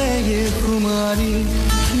है ये खुमारी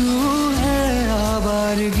क्यों है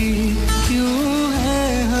आवारगी क्यों है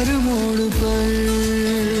हर मोड़ पर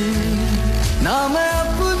ना मैं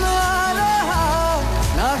अपना रहा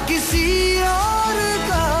ना किसी और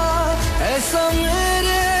का ऐसा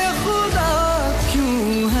मेरे खुदा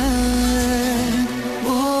क्यों है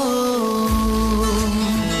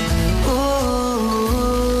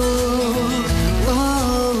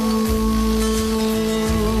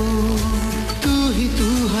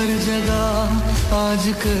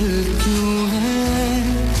आजकल क्यों है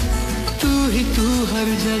तू ही तू हर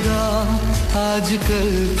जगह आजकल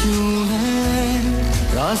क्यों है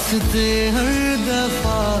रास्ते हर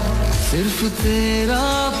दफा सिर्फ तेरा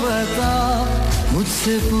पता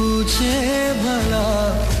मुझसे पूछे भला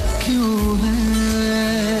क्यों है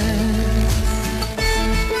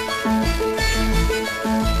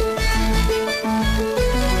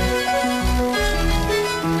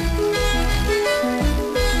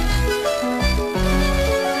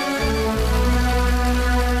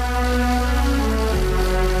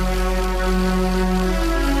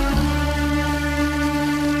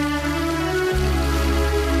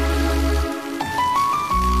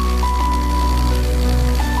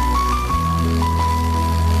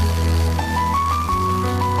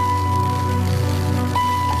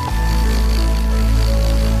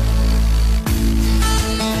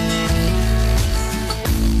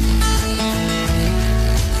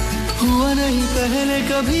पहले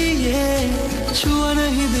कभी ये छुआ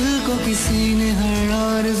नहीं दिल को किसी ने हर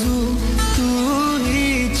आरज़ू तू ही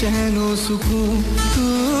चैनो सुकून तू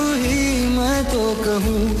ही मैं तो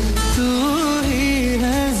कहूँ तू ही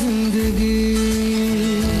है जिंदगी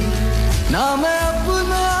ना मैं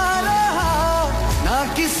अपना रहा ना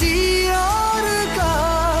किसी और का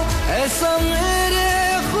ऐसा मेरे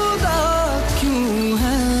खुदा क्यों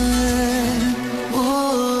है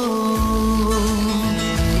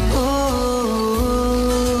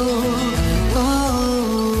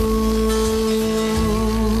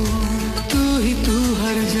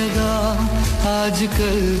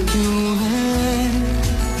आजकल क्यों है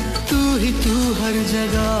तू ही तू हर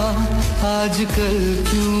जगह आजकल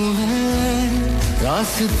क्यों है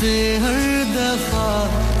रास्ते हर दफा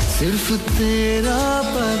सिर्फ तेरा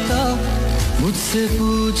पता मुझसे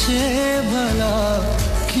पूछे भला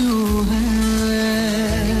क्यों है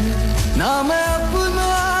ना मैं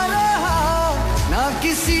अपना रहा ना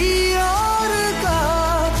किसी और का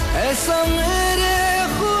ऐसा मेरे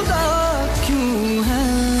खुदा क्यों है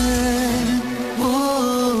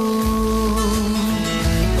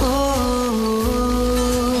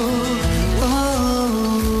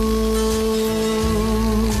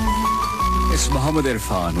Mohammed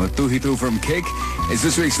Irfan with Tu Hi Tu from Kick. It's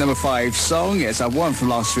this week's number 5 song. Yes, I won from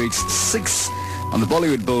last week's 6 on the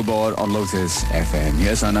Bollywood Billboard on Lotus FM.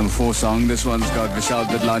 Yes, our number 4 song. This one's got Vishal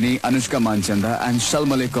Dadlani, Anushka Manchanda and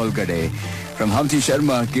Shalmali Kolkade. From Humpty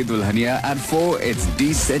Sharma Ki Dulhania. At 4, it's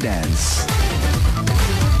D Sedans.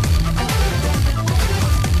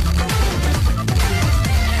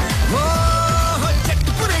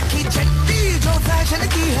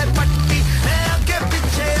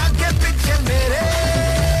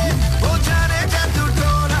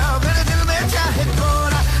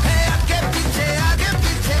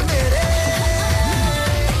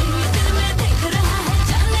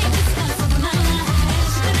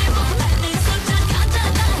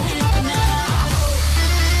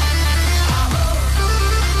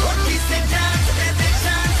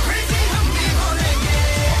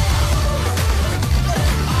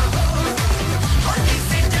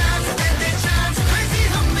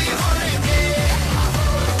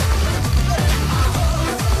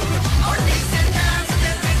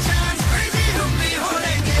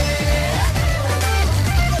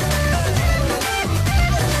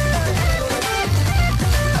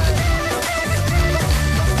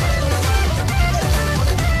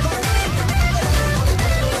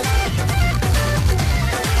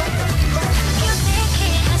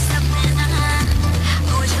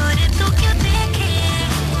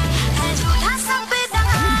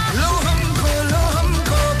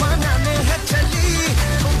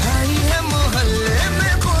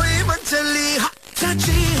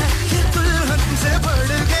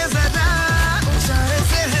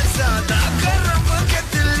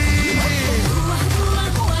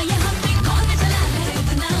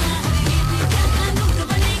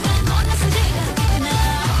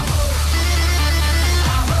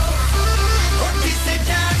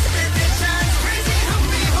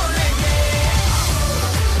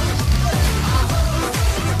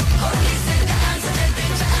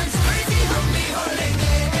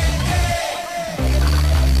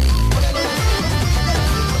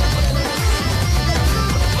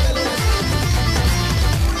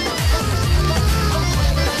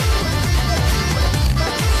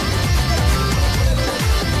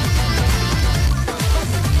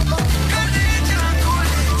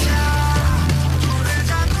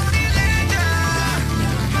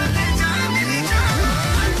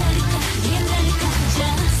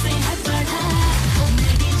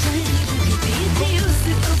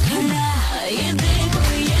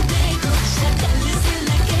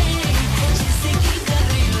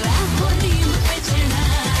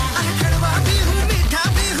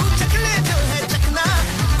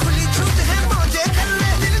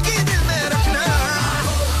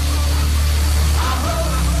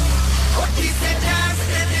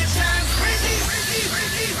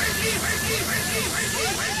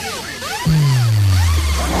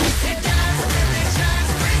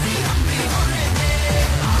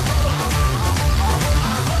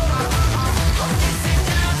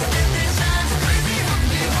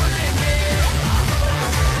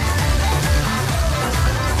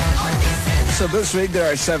 So this week there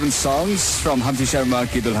are 7 songs from Humpty Sharma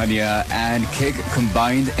Ki Dulhania and Kick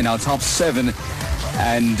combined in our top 7.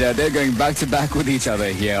 And they're going back to back with each other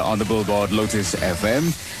here on the Billboard Lotus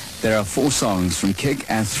FM. There are 4 songs from Kick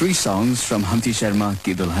and 3 songs from Humpty Sharma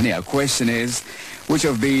Ki Dulhania. Question is, which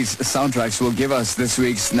of these soundtracks will give us this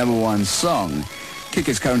week's number 1 song? Kick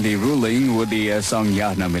is currently ruling with the song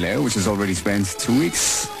Yaad Na Mile, which has already spent 2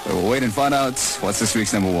 weeks. We'll wait and find out what's this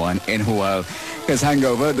week's number one in a while. Here's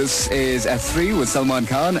Hangover. This is at 3 with Salman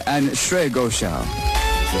Khan and Shreya Ghoshal.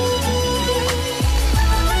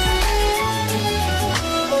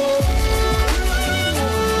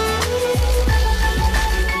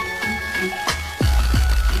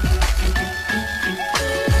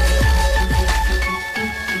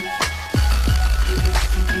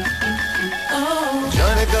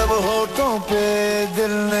 पे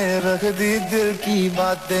दिल ने रख दी दिल की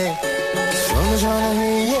बातें समझा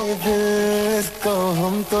नहीं ये दिल इसको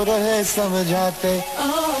हम तो रहे समझाते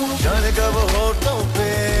जाने कब होठों पे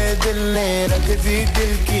दिल ने रख दी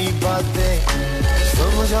दिल की बातें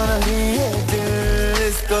समझा नहीं ये दिल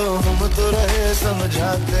इसको हम तो रहे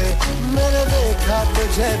समझाते मैंने देखा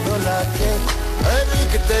तुझे भुला के हर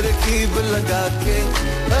एक तरकीब लगा के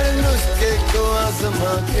हर नुस्खे को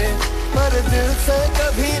आजमा के पर दिल से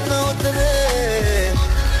कभी न उतरे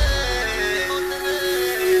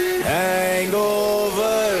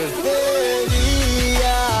हैंगओवर तेरी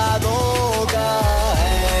यादों का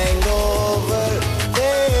हैंगओवर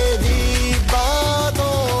तेरी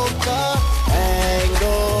बातों का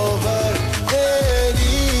हैंगओवर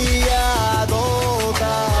तेरी यादों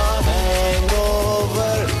का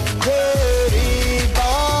हैंगओवर तेरी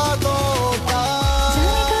बातों का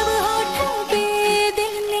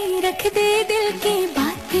रख दे दिल की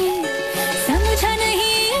बातें समझा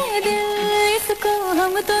नहीं ये दिल इसको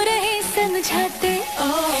हम तो रहे समझाते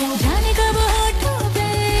जाने कब होठों पे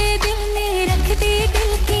दिल ने रख दी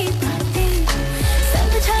दिल की बातें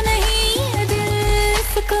समझा नहीं ये दिल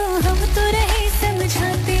इसको हम तो रहे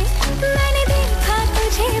समझाते मैंने देखा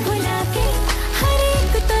तुझे भुला के हर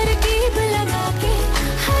एक तरकीब लगा के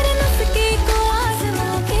हर नुस्खे को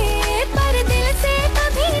आजमा के पर दिल से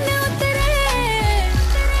कभी न उतरे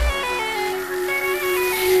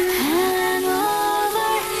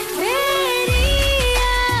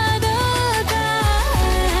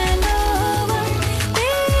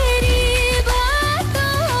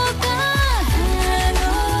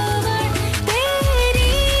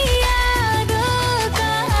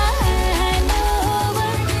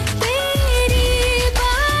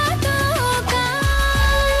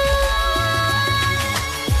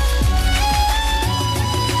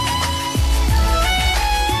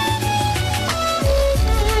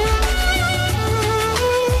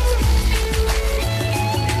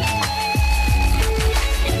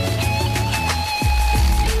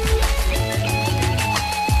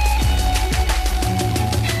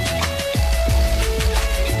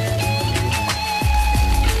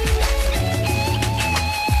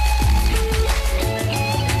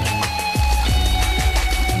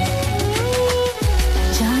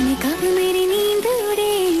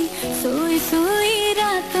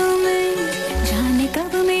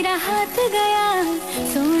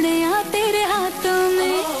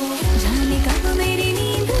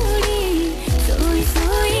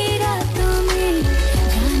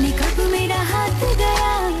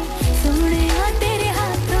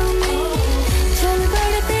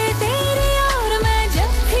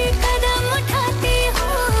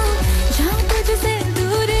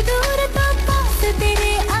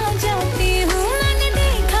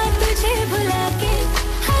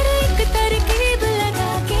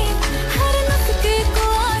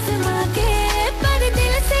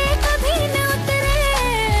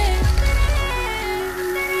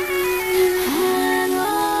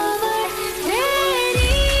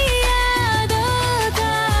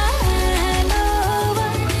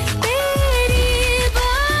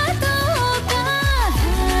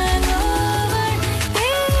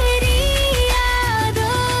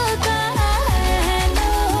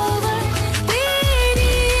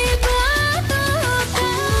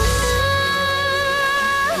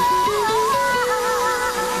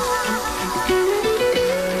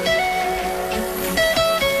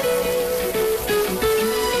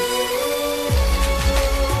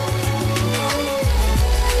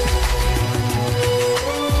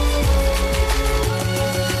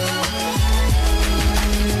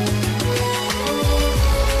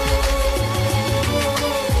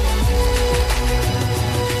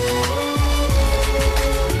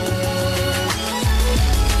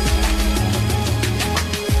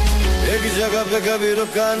पे कभी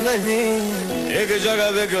रुका नहीं एक जगह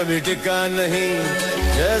पे कभी टिका नहीं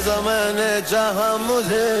जैसा मैंने चाहा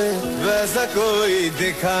मुझे वैसा कोई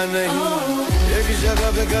दिखा नहीं एक जगह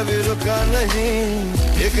पे कभी रुका नहीं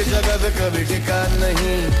एक जगह पे कभी टिका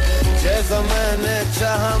नहीं जैसा मैंने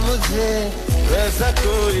चाहा मुझे वैसा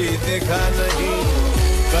कोई दिखा नहीं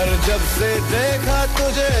पर जब से देखा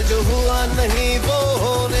तुझे जो हुआ नहीं वो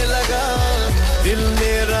होने लगा दिल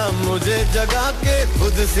मेरा मुझे जगा के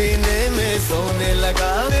खुद सीने में सोने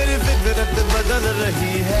लगा मेरी फितरत बदल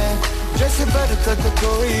रही है जैसे बरकत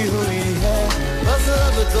कोई हुई है बस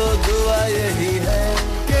अब तो दुआ यही है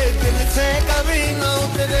कि दिल से कभी न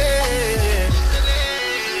उतरे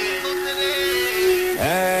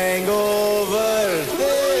हैंगओवर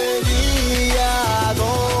तेरी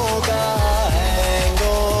यादों का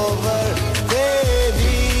हैंगओवर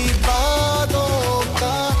तेरी बातों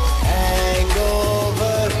का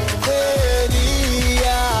हैंगओवर तेरी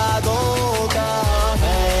यादों का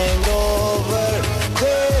हैंगओवर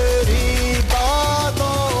तेरी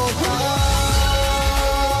बातों का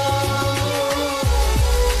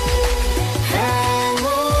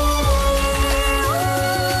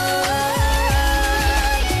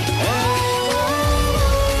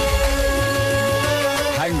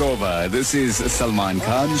Hangover. This is Salman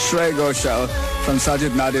Khan. Shreya Ghoshal from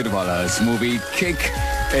Sajid Nadirwala's movie Kick.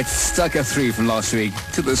 It's stuck at 3 from last week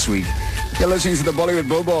to this week. You're listening to the Bollywood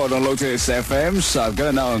Billboard on Lotus FM. So I've got to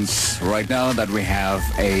announce right now that we have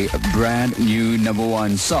a brand new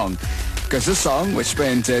 #1 song. Because this song, which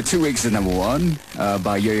spent 2 weeks at #1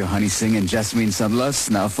 by Yo-Yo Honey Singh and Jasmine Sandlas,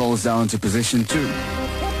 now falls down to position 2.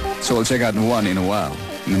 So we'll check out one in a while.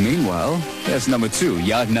 In the meanwhile, here's number 2,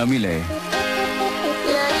 Yaad Na Mile.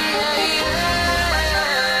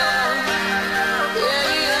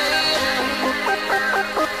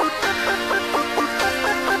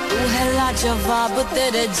 जवाब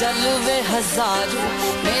तेरे जलवे हजार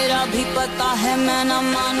मेरा भी पता है मैं ना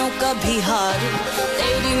मानू कभी हार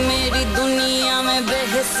तेरी मेरी दुनिया में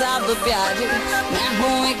बेहिसाब प्यार मैं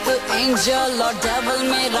हूँ एक एंजल और डेविल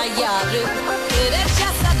मेरा यार तेरे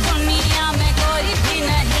जैसा दुनिया में कोई भी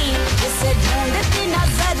नहीं जिसे ढूंढती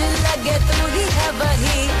नजर लगे तू ही है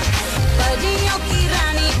वही परियों की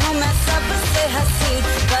रानी हूँ मैं सबसे हंसी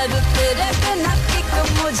पर तेरे बिना किक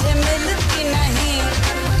मुझे मिलती नहीं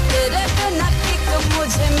तेरे बिना किक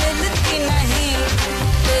मुझे मिलती नहीं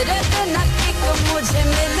तेरे बिना किक मुझे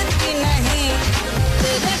मिलती नहीं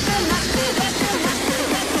तेरे बिना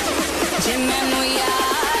जे मैनू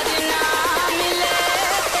यार ना मिले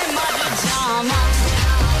ते मर जावां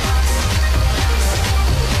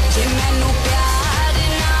जे मैनू प्यार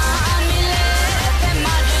ना मिले ते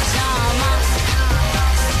मर जावां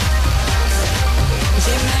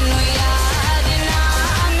जे मैनू यार ना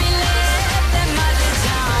मिले ते मर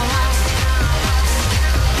जावां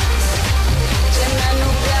जे मैनू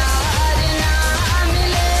प्यार ना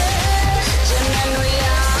मिले जे मैनू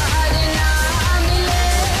यार ना मिले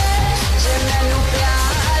जे मैनू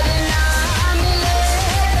प्यार ना मिले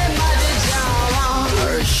ते मर जावां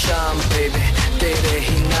हर शाम baby तेरे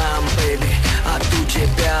ही नाम baby आ तुझे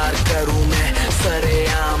प्यार करूं मैं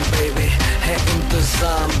सरेआम baby है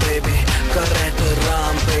इंतजाम baby कर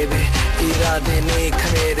एहतराम baby इरादे नेक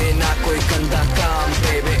मेरे ना कोई गंदा काम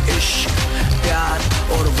baby इश्क प्यार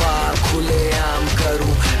और वार खुले आम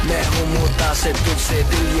करूं मैं हूँ मोटा से तुझसे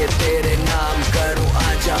दिल ये तेरे नाम करूं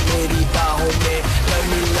आजा मेरी बाहों में let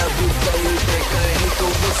me love you baby कहीं तो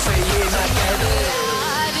मुझसे ये ना कह दे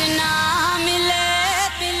प्यार ना मिले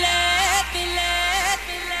पिले पिले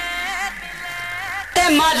पिले ते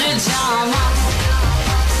मर जावां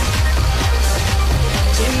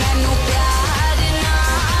जे मैनू प्यार ना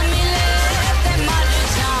मिले ते मर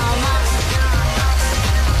जावां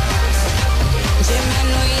जे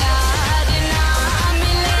मैनू यार ना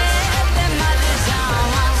मिले ते मर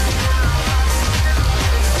जावां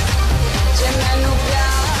जे मैनू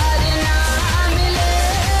प्यार ना मिले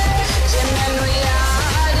जे मैनू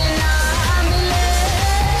यार ना मिले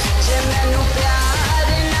जे मैनू प्यार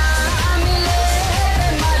ना मिले ते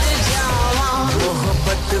मर जावां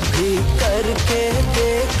मोहब्बत भी करके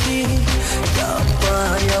देखी क्या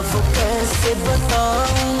पाया वो कैसे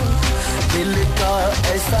बताऊं दिल का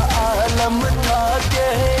ऐसा आलम था के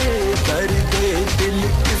दर्द दिल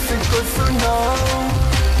किसको सुनाऊं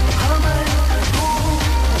हमें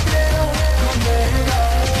मेरा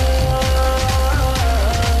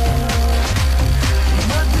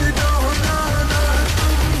मत डोना ना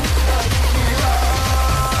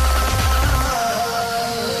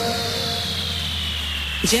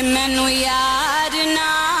जे मैनू यार ना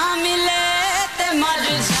मिले ते मर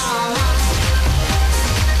जावां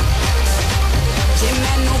जे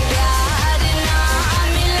मैनू प्यार ना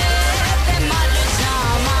मिले ते मर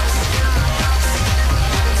जावां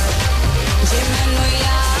जे मैनू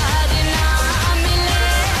यार ना मिले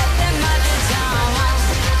ते मर जावां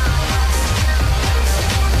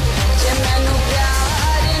जे मैनू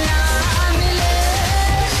प्यार ना मिले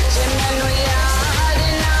जे मैनू यार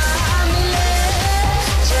ना मिले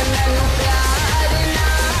जे मैनू प्यार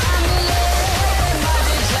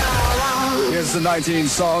 2019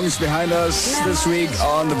 songs behind us this week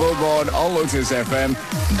on the Billboard on Lotus FM.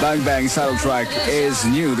 Bang Bang title track is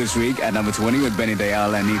new this week at number 20 with Benny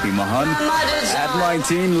Dayal and Neeti Mohan. At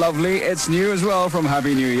 19, Lovely, it's new as well from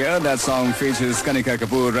Happy New Year. That song features Kanika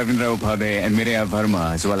Kapoor, Ravindra Upadhyay and Mireya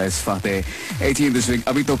Verma as well as Fateh. 18 this week,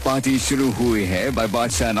 Abhi To Party Shuru Hui Hai by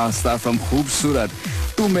Varshan Sookhun from Khoobsurat.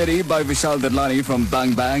 Tu Meri by Vishal Dadlani from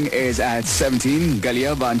Bang Bang is at 17.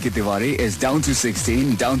 Galia Ban Ki Tiwari is down to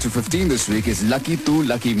 16. Down to 15 this week is Lucky Tu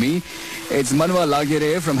Lucky Me. It's Manwa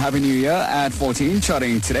Lagire from Happy New Year at 14.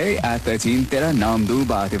 Charting today at 13. Tera Naam Du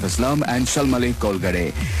by Atif Aslam and Shalmali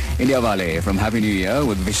Kolgade. India Wale from Happy New Year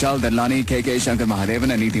with Vishal Dadlani, KK Shankar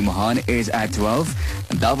Mahadevan and Neeti Mohan is at 12.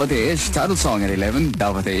 Dawat Ish title song at 11.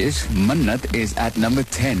 Dawat Ish Mannat is at number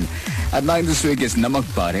 10. At 9 this week is Namak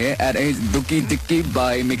Pare. At 8, Duki Tikki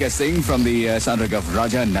by Mika Singh from the soundtrack of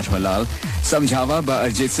Raja Natmalal. Samjhava by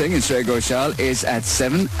Arjit Singh and Shreya Ghoshal is at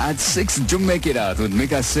 7. At 6, Jumme Ki Raat with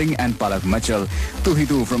Mika Singh and Palak Machal. Tu Hi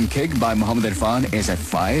Tu from Kick by Mohammed Irfan is at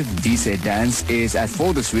 5. D Se Dance is at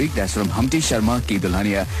 4 this week. That's from Humpty Sharma Ki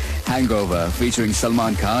Dulhania. Hangover featuring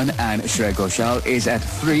Salman Khan and Shreya Ghoshal is at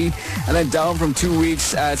 3. And then down from 2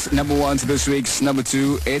 weeks at number 1 to this week's number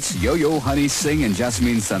 2, it's Yo-Yo Honey Singh and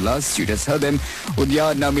Jasmine Sanlas. You just heard them with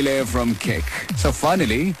Yaad Na Mile from Kick. So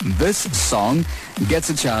finally, this song gets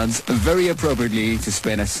a chance very appropriately to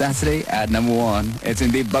spend a Saturday at number 1. It's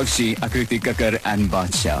Indeed Bakshi, Akriti Kakkar and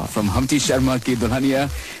Badshah. From Humpty Sharma Ki Dulhania,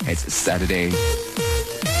 it's Saturday.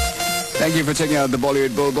 Thank you for checking out the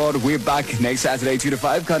Bollywood Billboard. We're back next Saturday, 2 to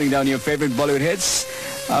 5, counting down your favorite Bollywood hits.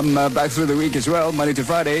 I'm back through the week as well, Monday to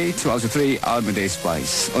Friday, 12 to 3, out midday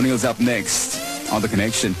spice. O'Neill's up next on The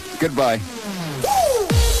Connection. Goodbye.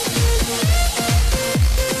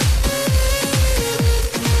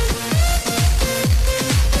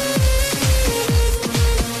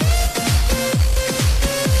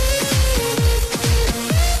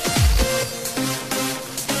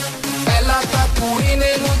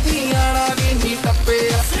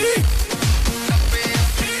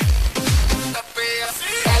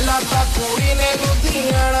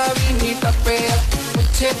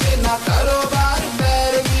 पे ना कारोबार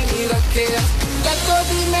पैर भी नहीं रखे जदों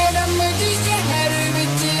दी madam जी शहर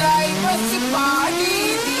विच आई बस पार्टी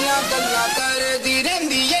दियां गल्लां करदी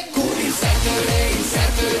रहंदी है पूरी सैटरडे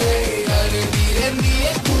सैटरडे करदी रहंदी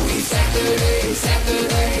है पूरी सैटरडे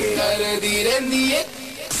सैटरडे करदी रहंदी है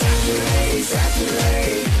सैटरडे सैटरडे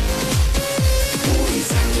पूरी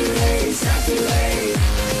सैटरडे सैटरडे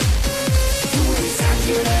पूरी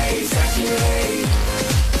सैटरडे सैटरडे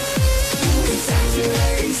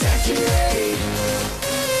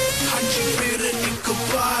हाजी फिर एक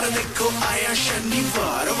बार देखो आया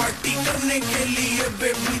शनिवार वाटी करने के लिए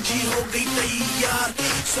बेबी जी हो गई तैयार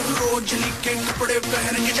सरोजनी के कपड़े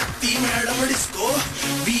पहन के जाती मैडम डिस्को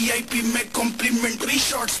वीआईपी में कॉम्प्लीमेंट्री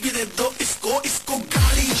शॉट्स भी दे दो इसको इसको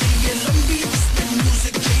गाड़ी चाहिए लंबी जिसमें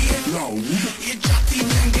म्यूजिक चाहिए ये जाती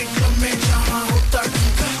महंगे क्लब में जहाँ होता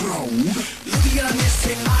ढंका लुधियाने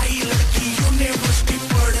से आई लड़की यूनिवर्सिटी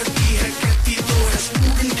पढ़ती है कहती तो है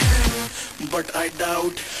स्टूडेंट है but I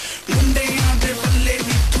doubt मुंडे आंधे बल्ले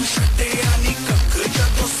नी तू शटे आनी कक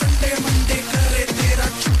जदों संडे मंडे करे तेरा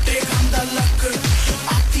छुट्टे खांदा लक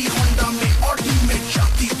आती होंडा में ऑडी में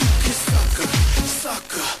जाती तू खिसक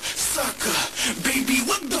सक सक baby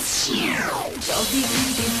what the fuck 24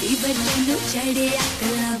 घंटे फीवर तेनू चढ़े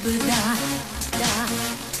क्लब दा दा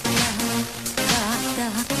दा दा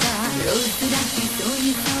दा रोज राती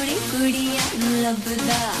सोनी सोनी कुड़ियां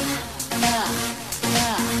लभदा दा दा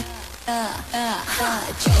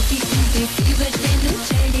 24 घंटे फीवर तेनू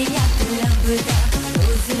चढ़े लभदा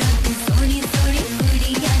रोज राती सोनी सोनी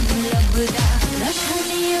कुड़ियां लभदा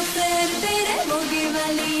रखने अफेयर तेरे मोगे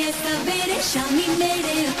वाले ये सवेरे शामी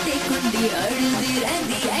मेरे उत्ते कुंडी अड़दी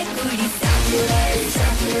रहंदी है कुड़ी सैटरडे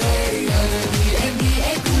सैटरडे अड़दी रहंदी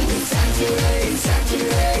है कुड़ी सैटरडे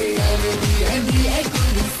सैटरडे अड़दी रहंदी है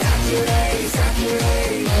कुड़ी सैटरडे सैटरडे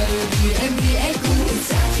अड़दी रहंदी है कुड़ी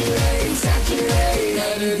सैटरडे सैटरडे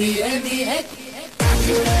अड़दी रहंदी है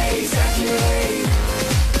सैटरडे सैटरडे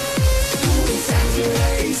कुड़ी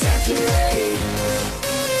सैटरडे सैटरडे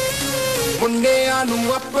मुंडियां नू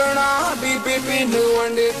अपना बीबी पिनू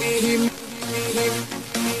वंडदी ही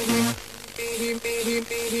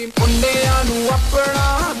मुंडियां नू अपना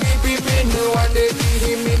बीबी पिनू वंडदी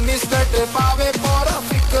ही मिनिस्टर पावे पर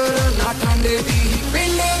फिकर ना ठंडदी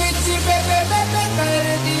पिंड विच बेबे बेबे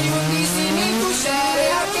करदी हुंदी सी नी तू शहर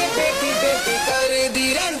आके बेबी बेबी करदी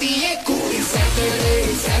रहंदी है कुड़ी सैटरडे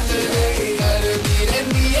सैटरडे करदी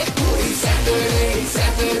रहंदी है कुड़ी सैटरडे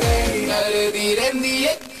सैटरडे करदी रहंदी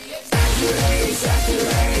है Saturday,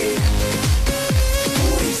 Saturday,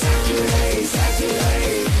 Saturday,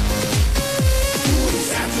 Saturday.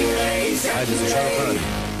 journey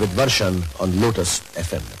with Varshan on Lotus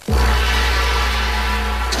FM.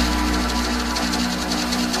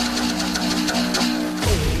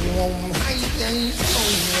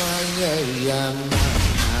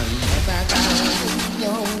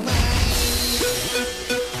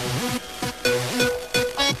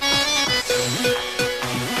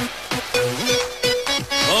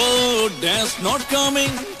 Oh, dance not coming,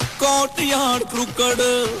 courtyard crooked,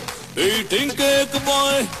 eating cake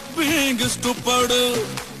boy, being stupid,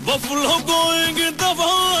 buffalo going in the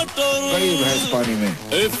water.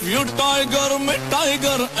 If you tiger, me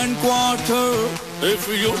tiger and quarter. If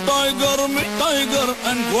you tiger, me tiger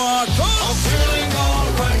and quarter. I'm feeling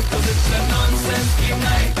alright, cause it's a nonsense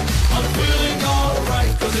night. I'm feeling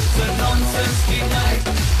alright, cause it's a nonsense night.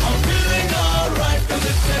 I'm feeling alright, cause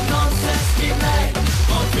it's a nonsense night.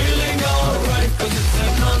 I'm feeling alright, cause it's a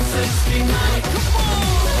nonsense night. Come on!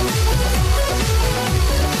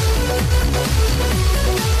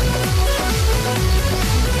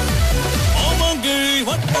 I'm a gay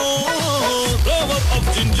hot flavor of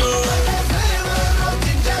ginger.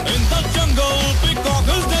 In the jungle, peacock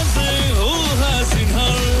is dancing. Who has seen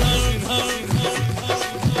her?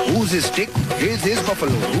 Who's his stick? Here's his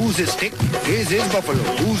buffalo. Who's his stick? Here's his buffalo.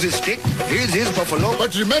 Who's his stick? Here's his buffalo.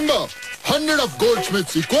 But remember, 100 of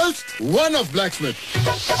goldsmiths equals 1 of blacksmith.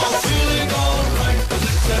 I'm feeling alright, cause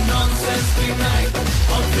it's a nonsense night.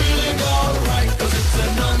 I'm feeling alright, cause it's a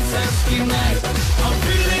nonsense night. I'm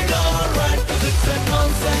feeling alright, cause it's a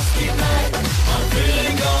nonsense night. I'm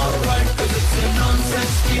feeling alright, cause it's a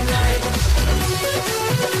nonsense night.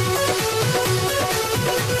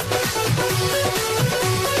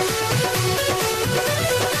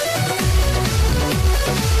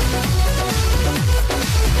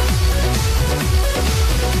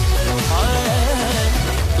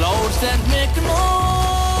 Clouds that make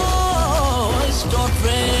noise don't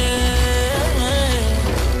rain.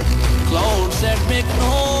 Clouds that make noise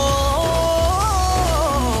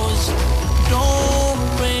don't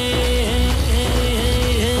rain.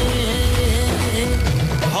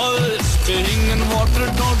 Staying in water,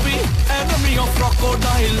 don't be enemy of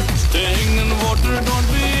crocodile. Staying in water, don't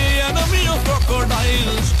be enemy of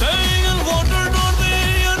crocodile. Staying in water, don't be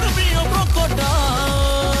enemy of crocodile.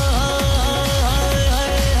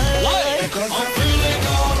 I'm feeling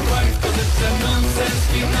alright, cause it's a nonsense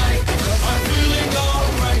night. I'm feeling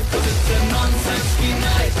alright, cause it's a nonsense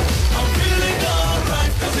night. I'm feeling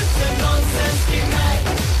alright, cause it's a nonsense night.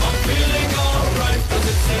 I'm feeling alright, cause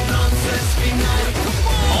it's a nonsense night.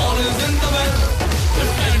 All is in the well,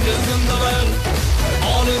 if end is in the well.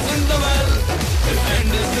 All is in the well, if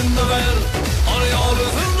end is in the well. All is in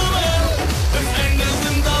the well, if end is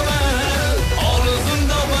in the well. All is in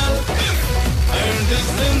the well, if end is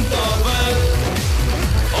in the well.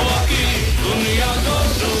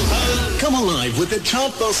 Come alive with the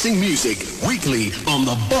chart-busting music weekly on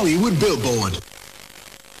the Bollywood Billboard.